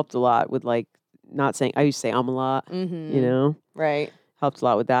 And it helped a lot with like not saying, I used to say a lot, Mm-hmm. you know, Right. helped a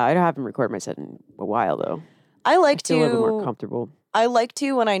lot with that. I haven't recorded my set in a while though. I like I feel a little bit more to. comfortable. I like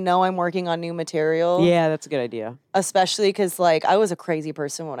to when I know I'm working on new material. Yeah, that's a good idea. Especially because like I was a crazy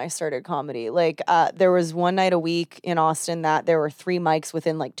person when I started comedy. Like there was one night a week in Austin that there were 3 mics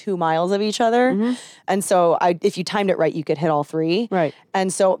within like 2 miles of each other. Mm-hmm. And so if you timed it right, you could hit all 3. Right.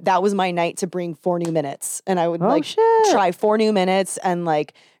 And so that was my night to bring 4 new minutes. And I would Oh, like shit. try 4 new minutes and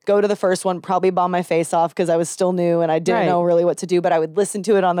like go to the first one, probably bomb my face off because I was still new and I didn't Right. know really what to do, but I would listen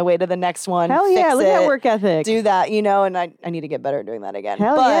to it on the way to the next one. Hell yeah, fix look at that it, work ethic. do that, you know, and I need to get better at doing that again.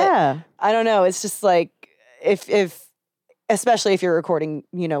 Hell but yeah. I don't know. It's just like if especially if you're recording,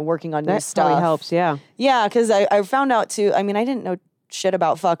 you know, working on new That stuff. probably helps, yeah. Yeah, because I found out too. I mean, I didn't know shit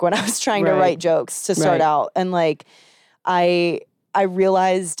about fuck when I was trying to Right. write jokes to start Right. out, and like I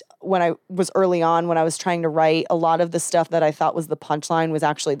realized when I was early on when I was trying to write, a lot of the stuff that I thought was the punchline was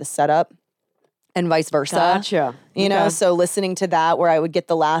actually the setup, and vice versa. Gotcha. You know, Okay. so listening to that where I would get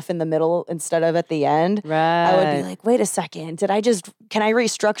the laugh in the middle instead of at the end. Right. I would be like, wait a second, can I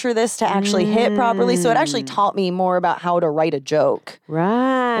restructure this to actually hit properly? So it actually taught me more about how to write a joke.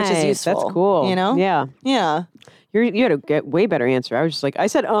 right. which is useful, That's cool. you know? Yeah. Yeah. You had a way better answer. I was just like, I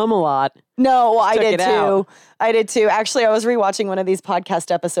said a lot. No, well, I Took did it too. out. I did too. Actually, I was rewatching one of these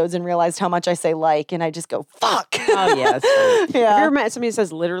podcast episodes and realized how much I say like, and I just go, fuck. Oh, yeah. That's fine. Yeah. Have you ever met somebody that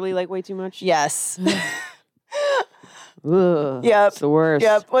says literally like way too much? Yes. Ugh, Yep. It's the worst.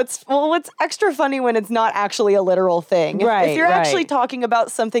 Yep. What's extra funny when it's not actually a literal thing. If Right, you're actually right. talking about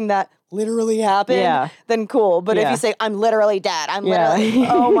something that literally happened, Yeah. then cool. But if Yeah. you say, I'm literally dead, I'm Yeah. literally,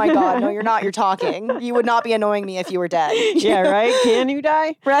 oh my God, no, you're not, you're talking. You would not be annoying me if you were dead. Yeah, right? Can you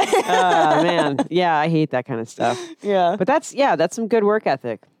die? Right? Oh, man. Yeah, I hate that kind of stuff. Yeah. But that's some good work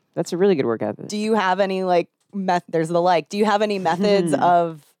ethic. That's a really good work ethic. Do you have any like there's the like, do you have any methods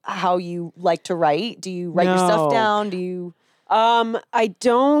of how you like to write? Do you write your No. stuff down? Do you I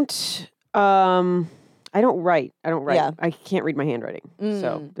don't write. I don't write. Yeah. I can't read my handwriting.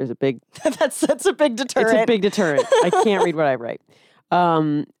 So there's a big that's a big deterrent. It's a big deterrent. I can't read what I write.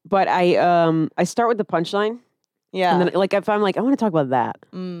 But I start with the punchline. Yeah. And then like if I'm like, I want to talk about that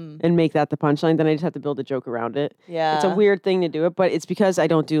Mm, and make that the punchline, then I just have to build a joke around it. yeah. It's a weird thing to do it, but it's because I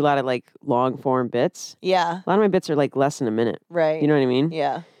don't do a lot of like long form bits. Yeah. A lot of my bits are like less than a minute. Right. You know what I mean?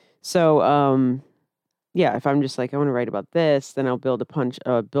 Yeah. So yeah, if I'm just like, I want to write about this, then I'll build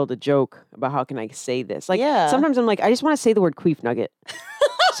a joke about how can I say this. Like Yeah. sometimes I'm like, I just want to say the word queef nugget.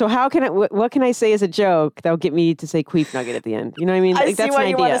 So how can I? What can I say as a joke that'll get me to say queef nugget at the end? You know what I mean? I Like, see that's why an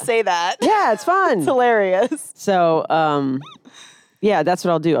you idea. want to say that. Yeah, it's fun. It's hilarious. So yeah, that's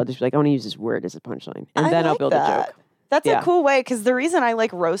what I'll do. I'll just be like, I want to use this word as a punchline, and I then I'll like build that. a joke. That's Yeah. a cool way because the reason I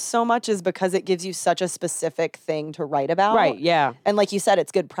like roast so much is because it gives you such a specific thing to write about. Right? Yeah. And like you said,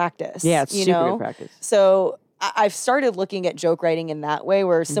 it's good practice. Yeah, it's you super know? good practice. So I've started looking at joke writing in that way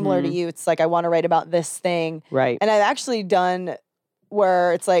where similar to you, it's like I want to write about this thing. Right. And I've actually done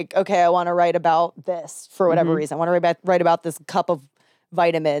where it's like, okay, I want to write about this for whatever reason. I want to write about this cup of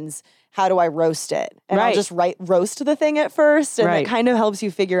vitamins. How do I roast it? And I'll Right. just roast the thing at first. And Right. it kind of helps you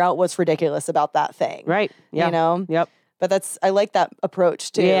figure out what's ridiculous about that thing. Right. Yeah. You know? Yep. But I like that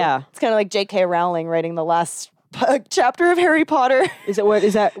approach too. Yeah. It's kind of like J.K. Rowling writing the last a chapter of Harry Potter. Is it what?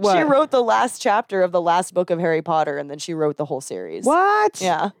 Is that what? She wrote the last chapter of the last book of Harry Potter, and then she wrote the whole series. What?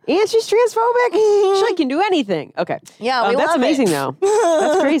 Yeah. And she's transphobic? She can do anything. Okay. Yeah, we that's love amazing, it. though.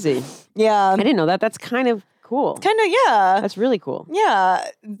 That's crazy. Yeah. I didn't know that. That's kind of cool. Kind of, yeah. That's really cool. Yeah.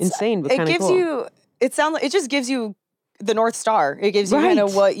 Insane, but It kind of gives cool. you, it just gives you the North Star. It gives you kind of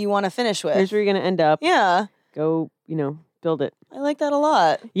Right. what you want to finish with. Here's where you're going to end up. Yeah. Go, build it. I like that a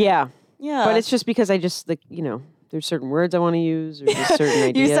lot. Yeah. Yeah. But it's just because I just, there's certain words I want to use or just certain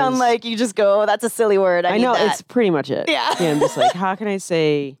ideas. You sound like you just go, that's a silly word. I need know, that. it's pretty much it. Yeah. I'm just like, how can I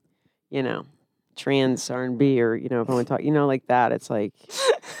say, trans R&B or, if I want to talk, like that. It's like,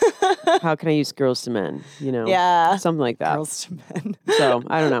 how can I use girls to men, Yeah. Something like that. Girls to men. So,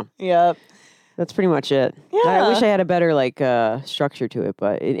 I don't know. Yep. That's pretty much it. Yeah. I wish I had a better structure to it,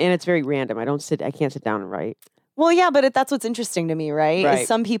 but and it's very random. I can't sit down and write. Well, yeah, but that's what's interesting to me, right? Right. Is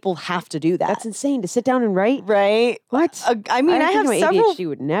some people have to do that. That's insane to sit down and write. right. What? I mean, I have my several. ADHD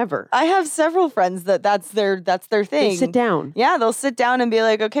would never. I have several friends that's their thing. They sit down. Yeah, they'll sit down and be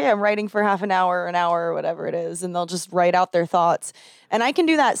like, okay, I'm writing for half an hour, or whatever it is, and they'll just write out their thoughts. And I can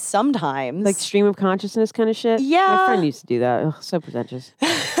do that sometimes. Like stream of consciousness kind of shit. Yeah. My friend used to do that. Ugh, so pretentious.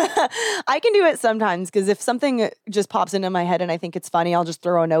 I can do it sometimes because if something just pops into my head and I think it's funny, I'll just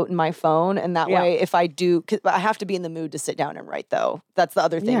throw a note in my phone. And that Yeah. way, if I do, cause I have to be in the mood to sit down and write, though. That's the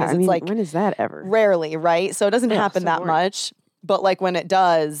other thing. Yeah, is I it's mean, like when is that ever? rarely, right? So it doesn't happen so that boring. much. But like when it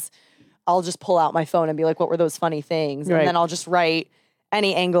does, I'll just pull out my phone and be like, what were those funny things? Right. And then I'll just write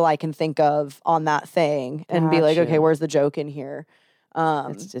any angle I can think of on that thing and be like, Gotcha. okay, where's the joke in here?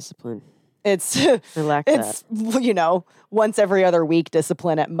 It's discipline. It's I lack it's once every other week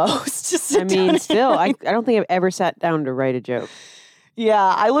discipline at most. Just that. sit I down mean, and still, I don't think I've ever sat down to write a joke. Yeah,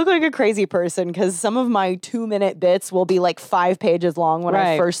 I look like a crazy person because some of my 2-minute bits will be like 5 pages long when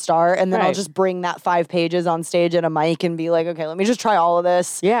I Right. first start. And then I'll Right. just bring that 5 pages on stage at a mic and be like, okay, let me just try all of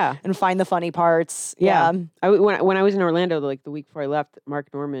this Yeah. and find the funny parts. Yeah. When I was in Orlando, like the week before I left, Mark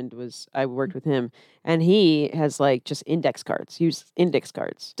Normand I worked with him, and he has like just index cards. He uses index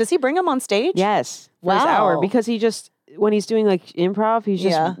cards. Does he bring them on stage? Yes. For his hour, Wow. because he just, when he's doing like improv, he's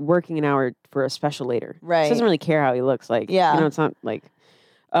just Yeah. working an hour for a special later. Right. He doesn't really care how he looks. Like, Yeah. it's not like,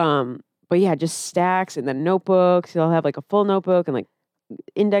 but yeah, just stacks and then notebooks. He'll have like a full notebook and like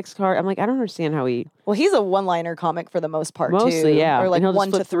index card. I'm like, I don't understand how he. Well, he's a one-liner comic for the most part, Mostly, too. yeah. Or And like he'll just 1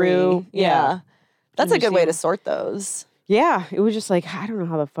 to flip 3. through. Yeah. That's a And you good way see to him. sort those. Yeah. It was just like, I don't know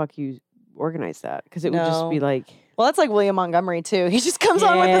how the fuck you organize that. Because it would just No. be like. Well, that's like William Montgomery too. He just comes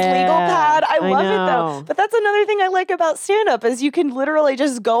on with his legal Yeah, pad. I I love it know. though. But that's another thing I like about stand-up is you can literally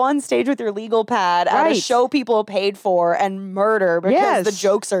just go on stage with your legal pad at a Right. show people paid for and murder because the Yes.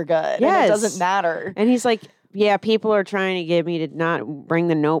 jokes are good. And Yes. it doesn't matter. And he's like, yeah, people are trying to get me to not bring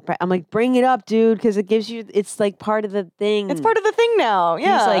the notepad. I'm like, bring it up, dude, because it gives you, it's like part of the thing. It's part of the thing now.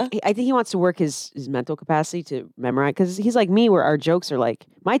 Yeah. He's like, I think he wants to work his mental capacity to memorize, because he's like me, where our jokes are like,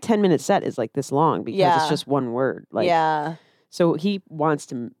 my 10-minute set is like this long because Yeah. it's just one word. Like, yeah. So he wants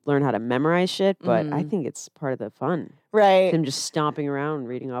to learn how to memorize shit, but I Mhm. think it's part of the fun. Right. Him just stomping around,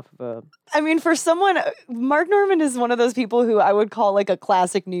 reading off of a. I mean, for someone, Mark Normand is one of those people who I would call like a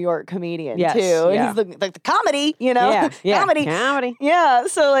classic New York comedian Yes, too. And yeah. he's like the comedy, you know? Yeah, Comedy. comedy. Yeah,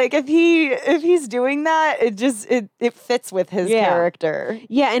 so like if he's doing that, it fits with his Yeah. character.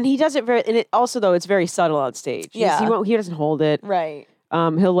 Yeah, and he does it very, and it also though it's very subtle on stage. Yeah. He doesn't hold it. Right.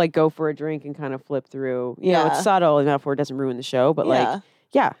 He'll like go for a drink and kind of flip through. You know, Yeah. it's subtle enough where it doesn't ruin the show, but Yeah. like,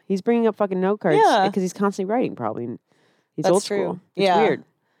 yeah, he's bringing up fucking note cards Yeah. because he's constantly writing. Probably and he's That's old true. school. It's Yeah. weird,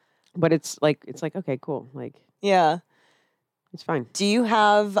 but it's like okay, cool. Like Yeah. it's fine. Do you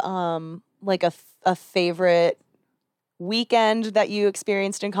have like a favorite weekend that you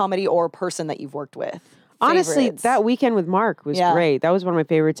experienced in comedy or person that you've worked with? Honestly, Favorites? that weekend with Mark was Yeah. great. That was one of my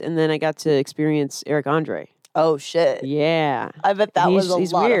favorites, and then I got to experience Eric Andre. Oh shit. Yeah. I bet that was a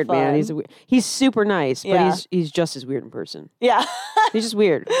he's lot weird, of fun. man. He's super nice, Yeah. but he's just as weird in person. Yeah. He's just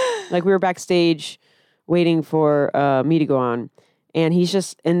weird. Like we were backstage waiting for me to go on, and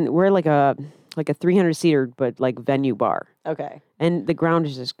we're like a 300-seater but like venue bar, Okay. and the ground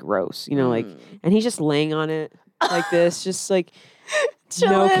is just gross, like, and he's just laying on it like this, just like no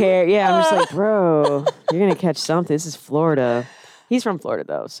Chilling. care. Yeah, I'm just like, bro, you're gonna catch something. This is Florida. He's from Florida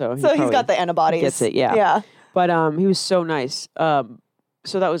though, so So he's got the antibodies. gets it, yeah. Yeah. But he was so nice.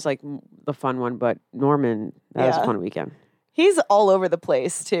 So that was like the fun one. But Norman, that was a Yeah. fun weekend. He's all over the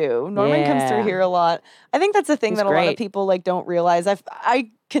place too. Norman comes through Yeah. here a lot. I think that's a thing He's that a lot of great. people like don't realize.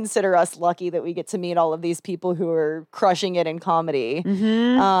 I consider us lucky that we get to meet all of these people who are crushing it in comedy.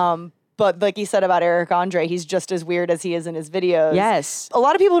 Mm-hmm. but like you said about Eric Andre, he's just as weird as he is in his videos. Yes. A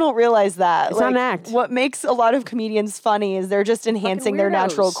lot of people don't realize that. It's not an act. What makes a lot of comedians funny is they're just enhancing their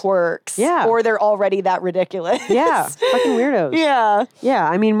natural weirdos. quirks. Yeah. Or they're already that ridiculous. Yeah. Fucking weirdos. Yeah. Yeah.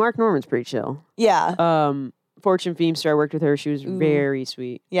 I mean, Mark Norman's pretty chill. Yeah. Fortune Feimster, I worked with her. She was very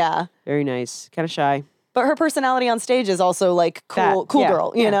sweet. Yeah. Very nice. Kind of shy. But her personality on stage is also like cool, Yeah.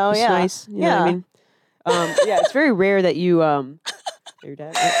 girl, you know? It's Yeah. nice. You know what I mean? Yeah, it's very rare that you, your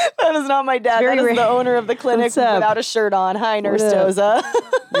dad? That is not my dad. Very That is the rare. owner of the clinic What's up? without a shirt on. Hi, Nurse What up? Doza.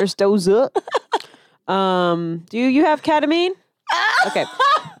 There's Doza. Do you have ketamine? Okay.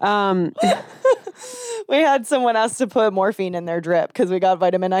 We had someone ask to put morphine in their drip because we got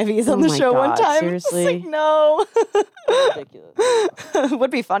vitamin IVs on Oh the my show one God, time. seriously? It's like, no. Ridiculous.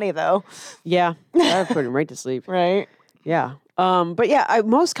 Would be funny though, Yeah, I would put him right to sleep. right? Yeah. But yeah,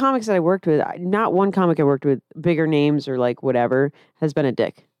 most comics that I worked with, not one comic I worked with, bigger names or like whatever, has been a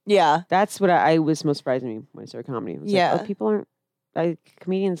dick. Yeah. That's what I was most surprised me when I started comedy. I was Yeah. like, oh, people aren't,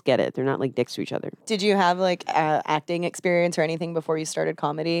 comedians get it. They're not like dicks to each other. Did you have like acting experience or anything before you started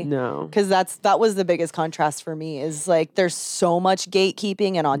comedy? No. Because that was the biggest contrast for me is like there's so much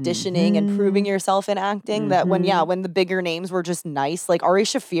gatekeeping and auditioning and proving yourself in acting that when the bigger names were just nice, like Ari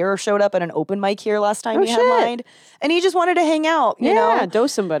Shaffir showed up at an open mic here last time Oh, we headlined and he just wanted to hang out, you Yeah, know?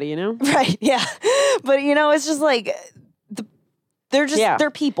 dose somebody, you know? Right, yeah. But you know, it's just like they're just Yeah. they're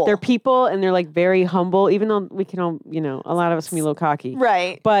people. They're people and they're like very humble, even though we can all, you know, a lot of us can be a little cocky.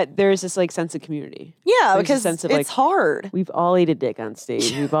 right. But there's this like sense of community. Yeah, There's a because sense of, it's like, hard. We've all ate a dick on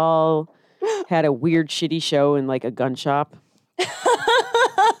stage. We've all had a weird, shitty show in like a gun shop.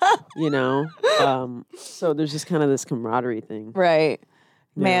 You know? So there's just kind of this camaraderie thing. Right.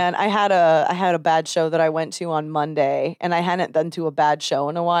 Man, I had a bad show that I went to on Monday, and I hadn't been to a bad show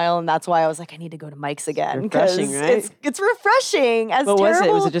in a while, and that's why I was like, I need to go to Mike's again. 'Cause Refreshing, right? It's refreshing. As What was it?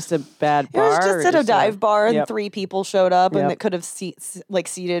 terrible, Was it just a bad It bar? was or just at a dive bar, and Yep. 3 people showed up, and Yep. it could have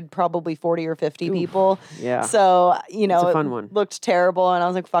seated probably 40 or 50 people. Yeah. So you know, a fun one. It looked terrible, and I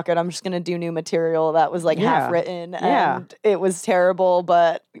was like, "Fuck it, I'm just gonna do new material." That was like Yeah. half written, Yeah. and it was terrible,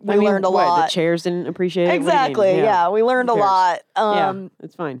 but we learned a what, lot. The chairs didn't appreciate it? What do you mean? Exactly. Yeah, we learned a Who cares? lot. Yeah,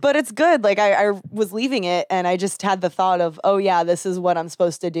 it's fine. But it's good. Like I was leaving it and I just had the thought of, oh yeah, this is what I'm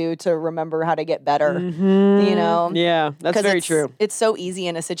supposed to do to remember how to get better. You know? Yeah, that's 'Cause very it's- true. It's so easy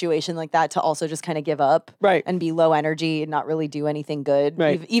in a situation like that to also just kind of give up. Right. And be low energy and not really do anything good.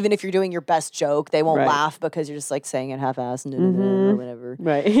 Right. Even if you're doing your best joke, they won't Right. laugh because you're just like saying it half-assed or whatever.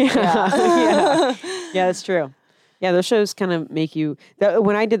 Right. Yeah. Yeah, that's true. Yeah, those shows kind of make you.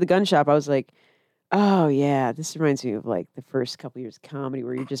 When I did the gun shop, I was like, oh yeah, this reminds me of like the first couple years of comedy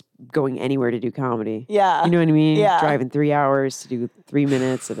where you're just going anywhere to do comedy. Yeah. You know what I mean? Yeah. Driving 3 hours to do 3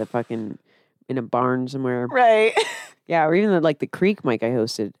 minutes at a fucking in a barn somewhere. Right. Yeah, or even the Creek mic I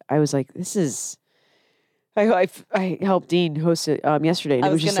hosted. I was like, this is. I helped Dean host it yesterday, and I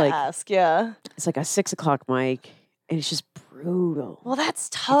it was was just gonna like ask, yeah. it's like a 6 o'clock mic, and it's just brutal. Well, that's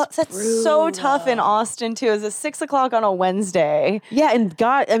tough. That's so tough in Austin too. It's 6 o'clock on a Wednesday. Yeah, and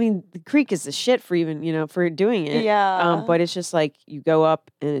God, I mean, the Creek is the shit for even for doing it. Yeah. But it's just like you go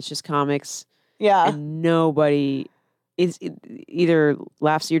up and it's just comics, Yeah. and nobody either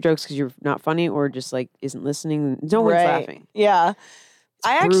laughs at your jokes because you're not funny or just like isn't listening. No one's laughing. Yeah.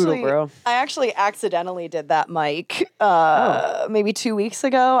 Brutal, I actually accidentally did that mic Oh. maybe 2 weeks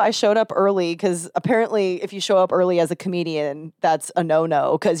ago. I showed up early because apparently if you show up early as a comedian, that's a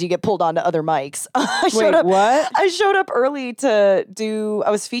no-no because you get pulled onto other mics. What? I showed up early to do,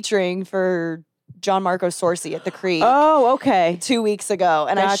 I was featuring for John Marco Sorcy at the Creek. Oh, okay. 2 weeks ago,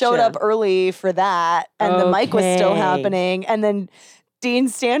 and I showed Gotcha. up early for that, and the mic was still Okay. happening, and then Dean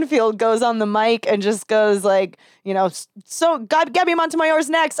Stanfield goes on the mic and just goes like, so Gabby Montemayor's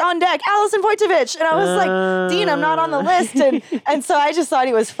next on deck, Allison Vojtovich, and I was like, Dean, I'm not on the list, and so I just thought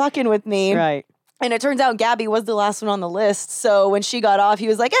he was fucking with me, Right. and it turns out Gabby was the last one on the list. So when she got off, he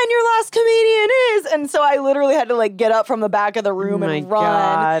was like, and your last comedian is, and so I literally had to like get up from the back of the room and run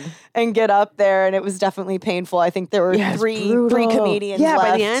God. and get up there, and it was definitely painful. I think there were Yeah, it's three brutal. comedians Yeah, left.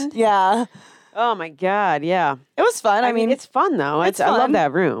 by the end? Yeah. Oh my God. Yeah. It was fun. I mean, it's fun though. it's I love fun.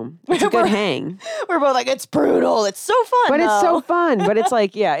 that room. It's a good hang. we're both like, it's brutal. It's so fun. But it's so though. fun. But it's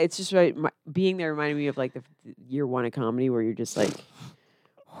like, yeah, it's just right. Being there reminded me of like the year one of comedy where you're just like,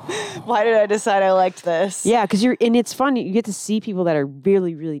 Why did I decide I liked this? yeah, because and it's fun. You get to see people that are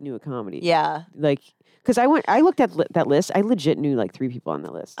really, really new at comedy. Yeah. Like, because I looked at that list. I legit knew like 3 people on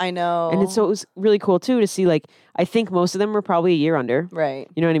that list. I know. And so it was really cool too to see like, I think most of them were probably a year under. Right.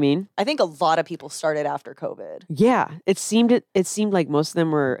 You know what I mean? I think a lot of people started after COVID. Yeah. It seemed like most of them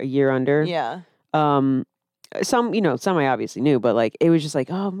were a year under. Yeah. some I obviously knew, but like it was just like,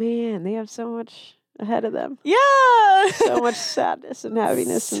 oh man, they have so much ahead of them. Yeah. So much sadness and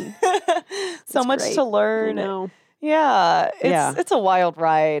happiness and so it's much great. to learn. I know. Yeah. Yeah. It's a wild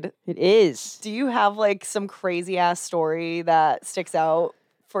ride. It is. Do you have like some crazy ass story that sticks out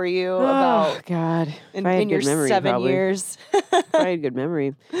for you Oh about God. in If I had your good memory, 7 probably. years? If I had good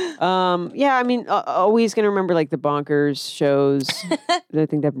memory. Yeah, I mean, always gonna remember like the Bonkers shows. I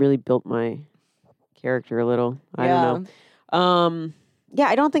think that really built my character a little. I don't know. Yeah,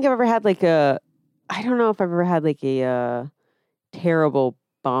 I don't think I've ever had like I don't know if I've ever had like a terrible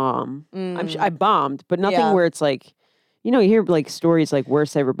bomb. I bombed, but nothing Yeah. where it's like, you hear like stories like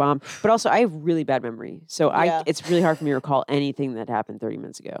worst ever bomb, but also I have really bad memory. So Yeah. it's really hard for me to recall anything that happened 30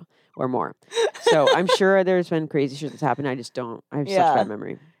 minutes ago or more. So I'm sure there's been crazy shit that's happened. I just don't. I have such Yeah. bad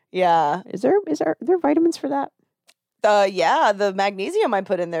memory. Yeah. Is there vitamins for that? Yeah, the magnesium I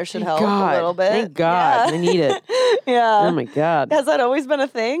put in there should Thank help God. a little bit. Thank God. Yeah. I need it. Yeah. Oh my God. Has that always been a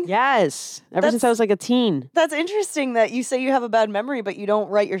thing? Yes. Ever since I was like a teen. That's interesting that you say you have a bad memory, but you don't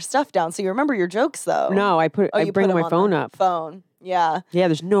write your stuff down. So you remember your jokes though. No, I you bring put 'em my on phone the up. Phone. Yeah. Yeah,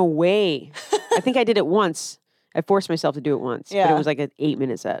 there's no way. I think I did it once. I forced myself to do it once, but Yeah. it was like an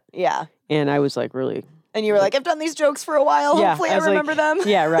 8-minute set. Yeah. And I was like, really? And you were like, I've done these jokes for a while. Yeah, Hopefully I was like- remember them.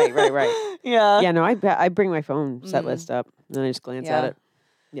 Yeah, right. Yeah. Yeah, no, I bring my phone set list up and then I just glance at Yeah. it.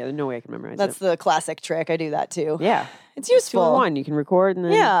 Yeah, there's no way I can memorize That's it. the classic trick. I do that too. Yeah. It's 2 in useful. 1. You can record and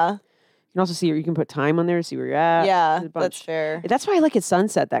then Yeah. you can also see, you can put time on there to see where you're at. Yeah. There's a bunch. That's fair. That's why I like at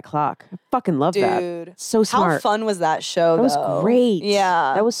Sunset, that clock. I fucking love that. Dude. So smart. How fun was that show That was though? great.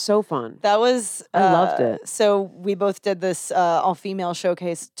 Yeah. That was so fun. That was. I loved it. So we both did this all-female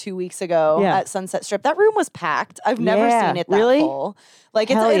showcase 2 weeks ago Yeah. at Sunset Strip. That room was packed. I've never Yeah. seen it that Really? full. Like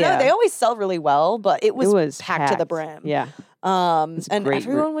it's, Hell yeah. they always sell really well, but it was packed to the brim. Yeah. And great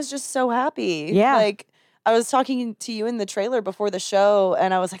everyone was just so happy. Yeah. Like I was talking to you in the trailer before the show,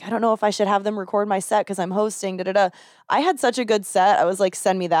 and I was like, I don't know if I should have them record my set because I'm hosting. Da da da. I had such a good set. I was like,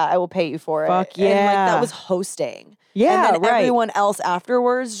 send me that. I will pay you for Fuck it. And like yeah. that was hosting. Yeah, And then right. everyone else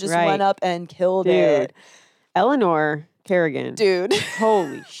afterwards just Right. went up and killed Dude. it. Eleanor Kerrigan. Dude.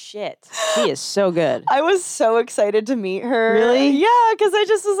 Holy shit. She is so good. I was so excited to meet her. Really? Yeah, because I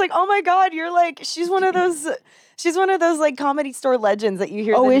just was like, oh my God, you're like, she's one of those like Comedy Store legends that you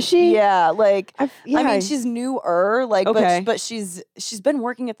hear. Oh, is she? Yeah, like I yeah. mean, she's newer, like, Okay. but she's been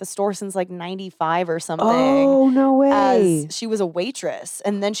working at the store since like '95 or something. Oh, no way. As she was a waitress,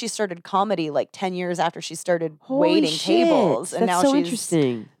 and then she started comedy like 10 years after she started Holy waiting shit. tables, and That's now so she's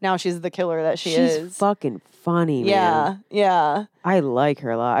interesting. now she's the killer that she She's is. fucking funny, Yeah, man. yeah. I like her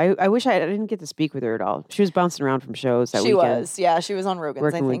a lot. I wish I didn't get to speak with her at all. She was bouncing around from shows that She weekend. was, yeah. She was on Rogan's,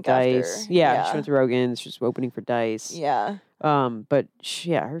 Working I with think, Dice. after. Yeah, she went to Rogan's. She was opening for Dice. Yeah. But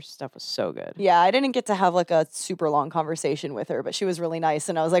yeah, her stuff was so good. Yeah, I didn't get to have like a super long conversation with her, but she was really nice,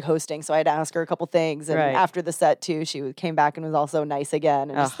 and I was like hosting, so I had to ask her a couple things. And Right. after the set too, she came back and was also nice again,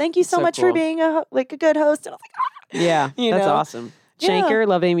 and just Oh, thank you so so much for cool. being a good host. And I was like, Yeah, You that's know? awesome. Yeah. Shanker,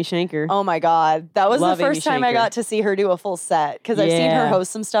 love Amy Shanker. oh my God, that was Love the Amy first time I Shanker. got to see her do a full set because I've seen her Yeah.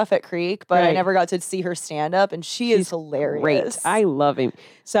 host some stuff at Creek, but I Right. never got to see her stand up, and she is hilarious. Great. I love him.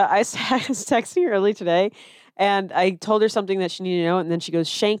 So I was texting her early today, and I told her something that she needed to know, and then she goes,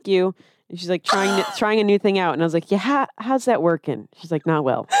 "Shank you," and she's like trying a new thing out, and I was like, "Yeah, how's that working?" She's like, "Not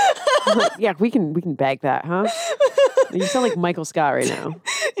well." I'm like, "Yeah, we can bag that, huh?" You sound like Michael Scott right now.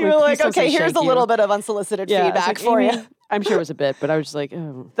 You were Please like, don't okay, say here's "Shank a you." little bit of unsolicited Yeah, it's feedback like, for Amy, you. I'm sure it was a bit, but I was just like,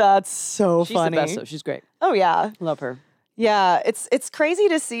 "Oh, That's so she's funny. the best." Though. She's great. Oh yeah. Love her. Yeah, it's crazy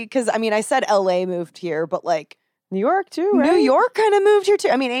to see because I mean I said LA moved here, but like New York too, right? New York kind of moved here too.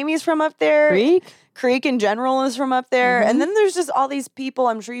 I mean Amy's from up there. Creek. Creek in general is from up there. Mm-hmm. And then there's just all these people.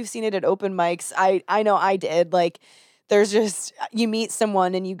 I'm sure you've seen it at open mics. I know I did. Like there's just you meet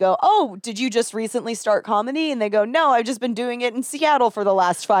someone and you go, "Oh, did you just recently start comedy?" And they go, "No, I've just been doing it in Seattle for the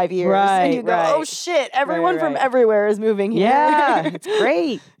last 5 years." And you Right, go, right. "Oh shit, everyone from right. everywhere is moving here." Yeah, it's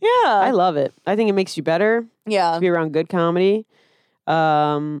great. Yeah. I love it. I think it makes you better. Yeah. To be around good comedy.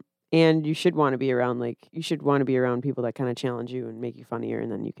 And you should want to be around people that kind of challenge you and make you funnier,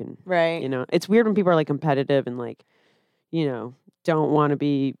 and then you can, Right. you know, it's weird when people are like competitive and like, you know, don't want to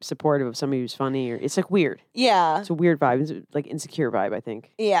be supportive of somebody who's funny, or it's like weird. Yeah. It's a weird vibe. It's like insecure vibe, I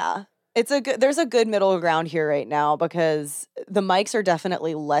think. Yeah. There's a good middle ground here right now because the mics are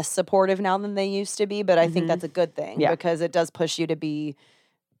definitely less supportive now than they used to be, but I think that's a good thing Yeah. because it does push you to be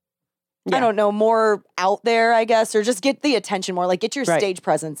Yeah. I don't know, more out there, I guess, or just get the attention more, like get your Right. stage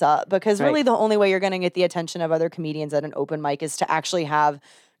presence up because Right. really the only way you're going to get the attention of other comedians at an open mic is to actually have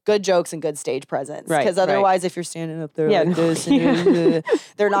good jokes and good stage presence. Right, Because right. otherwise, if you're standing up there Yeah, like no. this, and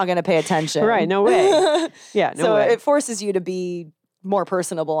they're not going to pay attention. Right, no way. Yeah, no so way. it forces you to be more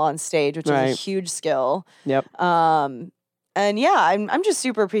personable on stage, which is a Right. huge skill. Yep. And yeah, I'm just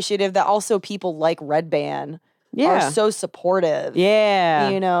super appreciative that also people like Red Band Yeah. are so supportive. Yeah.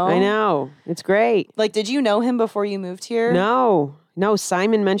 You know? I know. It's great. Like, did you know him before you moved here? No.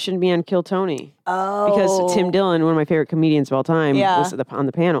 Simon mentioned me on Kill Tony Oh. because Tim Dillon, one of my favorite comedians of all time, Yeah. was on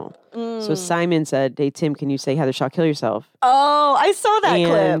the panel. So Simon said, "Hey Tim, can you say Heather Shaw kill yourself?" Oh, I saw that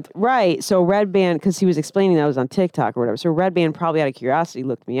clip. Right. So Red Band, because he was explaining that I was on TikTok or whatever. So Red Band, probably out of curiosity,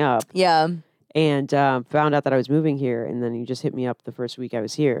 looked me up Yeah. and found out that I was moving here. And then he just hit me up the first week I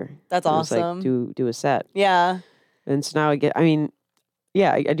was here. That's And was awesome. like, do a set. Yeah. And so now I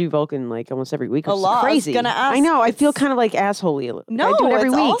do Vulcan like almost every week. A Which is lot. I was crazy. gonna ask, I know. I feel it's- kind of like assholey. No, I do it every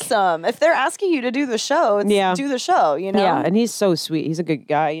it's week. awesome. If they're asking you to do the show, it's Yeah. do the show, you know? Yeah, and he's so sweet. He's a good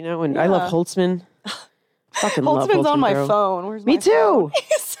guy, you know. And I love Yeah. Holtzman. Fucking love Holtzman's on Holtzman, my bro. phone. Where's Me my phone? too.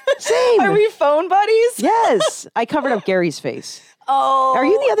 Same. Are we phone buddies? Yes, I covered up Gary's face. Oh. Are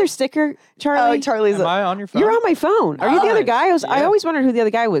you the other sticker, Charlie? Oh, Charlie's Am I on your phone? You're on my phone. Are you the other Nice. guy? I Yeah. always wondered who the other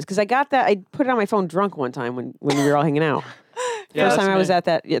guy was because I got that. I put it on my phone drunk one time when we were all hanging out. Yeah, First that's time I was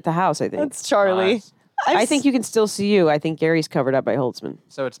me. at the house. I think. That's Charlie. Nice. I think you can still see you. I think Gary's covered up by Holtzman.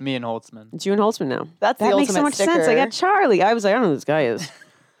 So it's me and Holtzman. It's you and Holtzman now. That's the that makes so ultimate much sense. I sticker. got Charlie. I was like, I don't know who this guy is,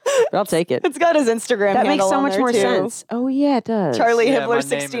 but I'll take it. It's got his Instagram That makes handle so on much there, more too. sense. Oh yeah, it does. Charlie Yeah, my Hibbler name is-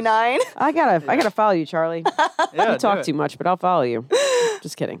 69. I gotta follow you, Charlie. Yeah, You talk do it. too much, but I'll follow you.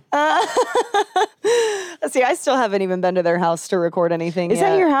 Just kidding. See, I still haven't even been to their house to record anything Is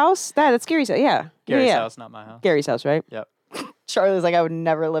yet. that your house? That's Gary's house. Yeah. Gary's yeah. house, not my house. Gary's house, right? Yep. Charlie's like, I would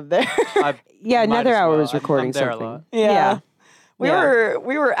never live there. I Yeah, might another as hour well. was recording I'm there something. a lot. Yeah. We Yeah.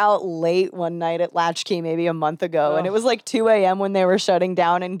 were out late one night at Latchkey maybe a month ago, and it Oh. was like 2 a.m. when they were shutting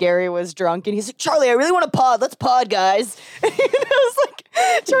down, and Gary was drunk, and he's like, Charlie, I really want to pod. Let's pod, guys. And I was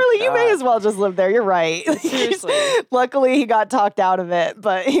like, Charlie, you may as well just live there. You're right. Seriously. Luckily, he got talked out of it,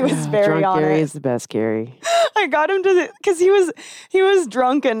 but he was very Drunk on Gary it. is the best, Gary. I got him to because he was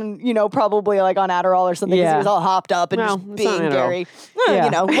drunk and probably like on Adderall or something. 'Cause Yeah. he was all hopped up and Well, just it's not being Adderall. Gary.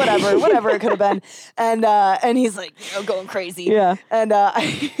 Yeah. Whatever it could have been. And he's like going crazy. Yeah. And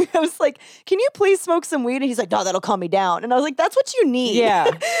I was like, "Can you please smoke some weed?" And he's like, "No, that'll calm me down." And I was like, "That's what you need." Yeah.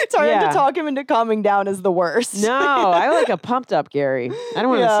 Trying Yeah. to talk him into calming down is the worst. No, I like a pumped up Gary. I don't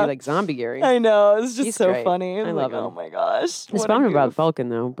want to Yeah. see like zombie Gary. I know. It's just He's so great. funny. I was love like, him. Oh my gosh. It's what a bummed about goof. Vulcan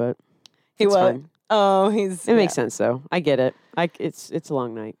though, but He it's what? fine. Oh, he's It makes sense though. I get it. It's a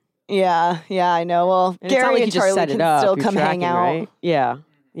long night. Yeah, I know. Well, And it's not Gary like you and just Charlie set it can up. still You're come hang tracking, out. right? Yeah.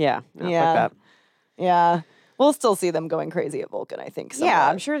 Yeah. No, fuck Yeah. that. Yeah. We'll still see them going crazy at Vulcan, I think. Yeah, somewhat.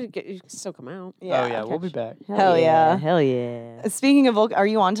 I'm sure you can still come out. Oh yeah, we'll be back. Hell yeah. Hell yeah. Speaking of Vulcan, are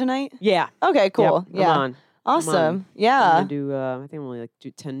you on tonight? Yeah. Okay, cool. Yep, yeah. I'm on. Awesome. I'm Yeah. gonna do. I think I'm only like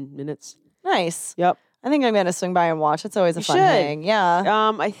do 10 minutes. Nice. Yep. I think I'm gonna swing by and watch. It's always a You fun should. hang.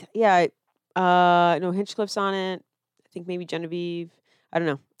 Yeah. No, Hinchcliffe's on it. I think maybe Genevieve. I don't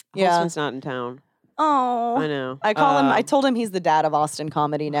know. Yeah. Holtzman's not in town. Oh. I know. I call him. I Um, told him he's the dad of Austin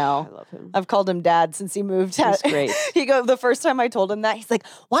comedy I now. love him. I've called him dad since he moved. He's great. The first time I told him that, he's like,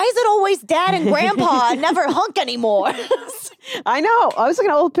 "Why is it always dad and grandpa and never hunk anymore?" I know. I was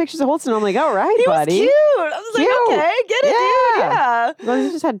looking at old pictures of Holtzman. I'm like, all right, He was buddy. cute. I was like, Cute. okay, get it, dude. Yeah. Well, he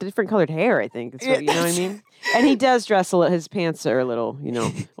just had different colored hair, I think. That's what, you know what I mean? And he does dress his pants are a little,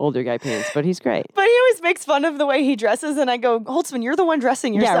 older guy pants, but he's great. But he always makes fun of the way he dresses, and I go, Holtzman, you're the one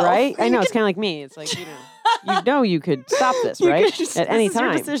dressing yourself. Yeah, right? I You know. can- It's kind of like me. It's like, you could stop this, You right? could just- At any this is your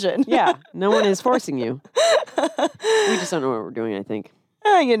time. decision. Yeah. No one is forcing you. We just don't know what we're doing, I think.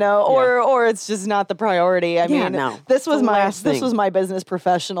 or it's just not the priority. I Yeah, mean, no. this was the my last thing. business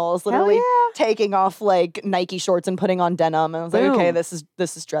professionals literally yeah. taking off like Nike shorts and putting on denim, and I was like, okay, Boom.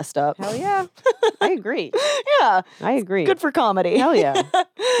 this is dressed up. Hell yeah. I agree. Yeah, I agree. good for comedy. Hell yeah.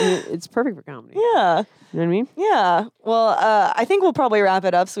 It's perfect for comedy. You Yeah. know what I mean? Yeah. Well, I think we'll probably wrap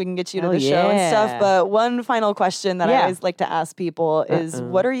it up so we can get you to Hell the show and stuff. yeah. But one final question that I Yeah. always like to ask people is, Uh-oh.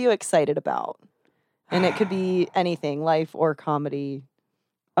 what are you excited about? And it could be anything, life or comedy.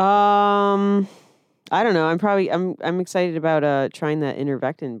 I don't know. I'm excited about trying that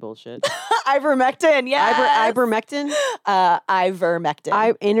Ivermectin bullshit. Ivermectin, yeah. Ivermectin?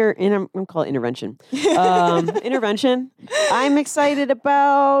 Ivermectin. I'm calling it intervention. Intervention. I'm excited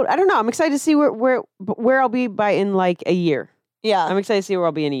about. I don't know. I'm excited to see where I'll be by in like a year. yeah. I'm excited to see where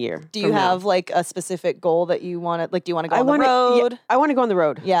I'll be in a year. Do you from now. have like a specific goal that you want to like? Do you want to go I on the wanna- road? Yeah, I want to go on the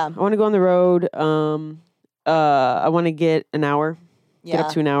road. Yeah. I want to go on the road. I want to get an hour. Yeah. Get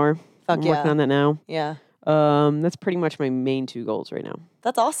up to an hour. Fuck I'm yeah. working on that now. Yeah. That's pretty much my main 2 goals right now.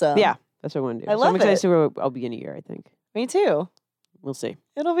 That's awesome. Yeah, that's what I want to do. I So love I'm excited it. to see where I'll be in a year, I think. Me too. We'll see.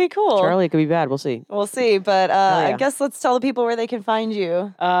 It'll be cool. Charlie, it could be bad. We'll see. We'll see. But yeah. I guess let's tell the people where they can find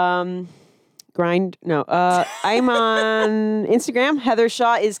you. I'm on Instagram. Heather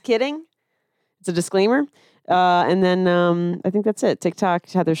Shaw is kidding. It's a disclaimer. And then I think that's it. TikTok,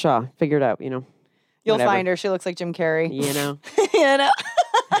 Heather Shaw. Figure it out, You'll whatever. find her. She looks like Jim Carrey. You know. you know?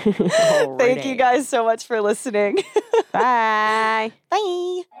 Thank you Alrighty. guys so much for listening. Bye.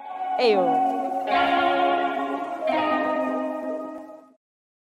 Bye. Ayo.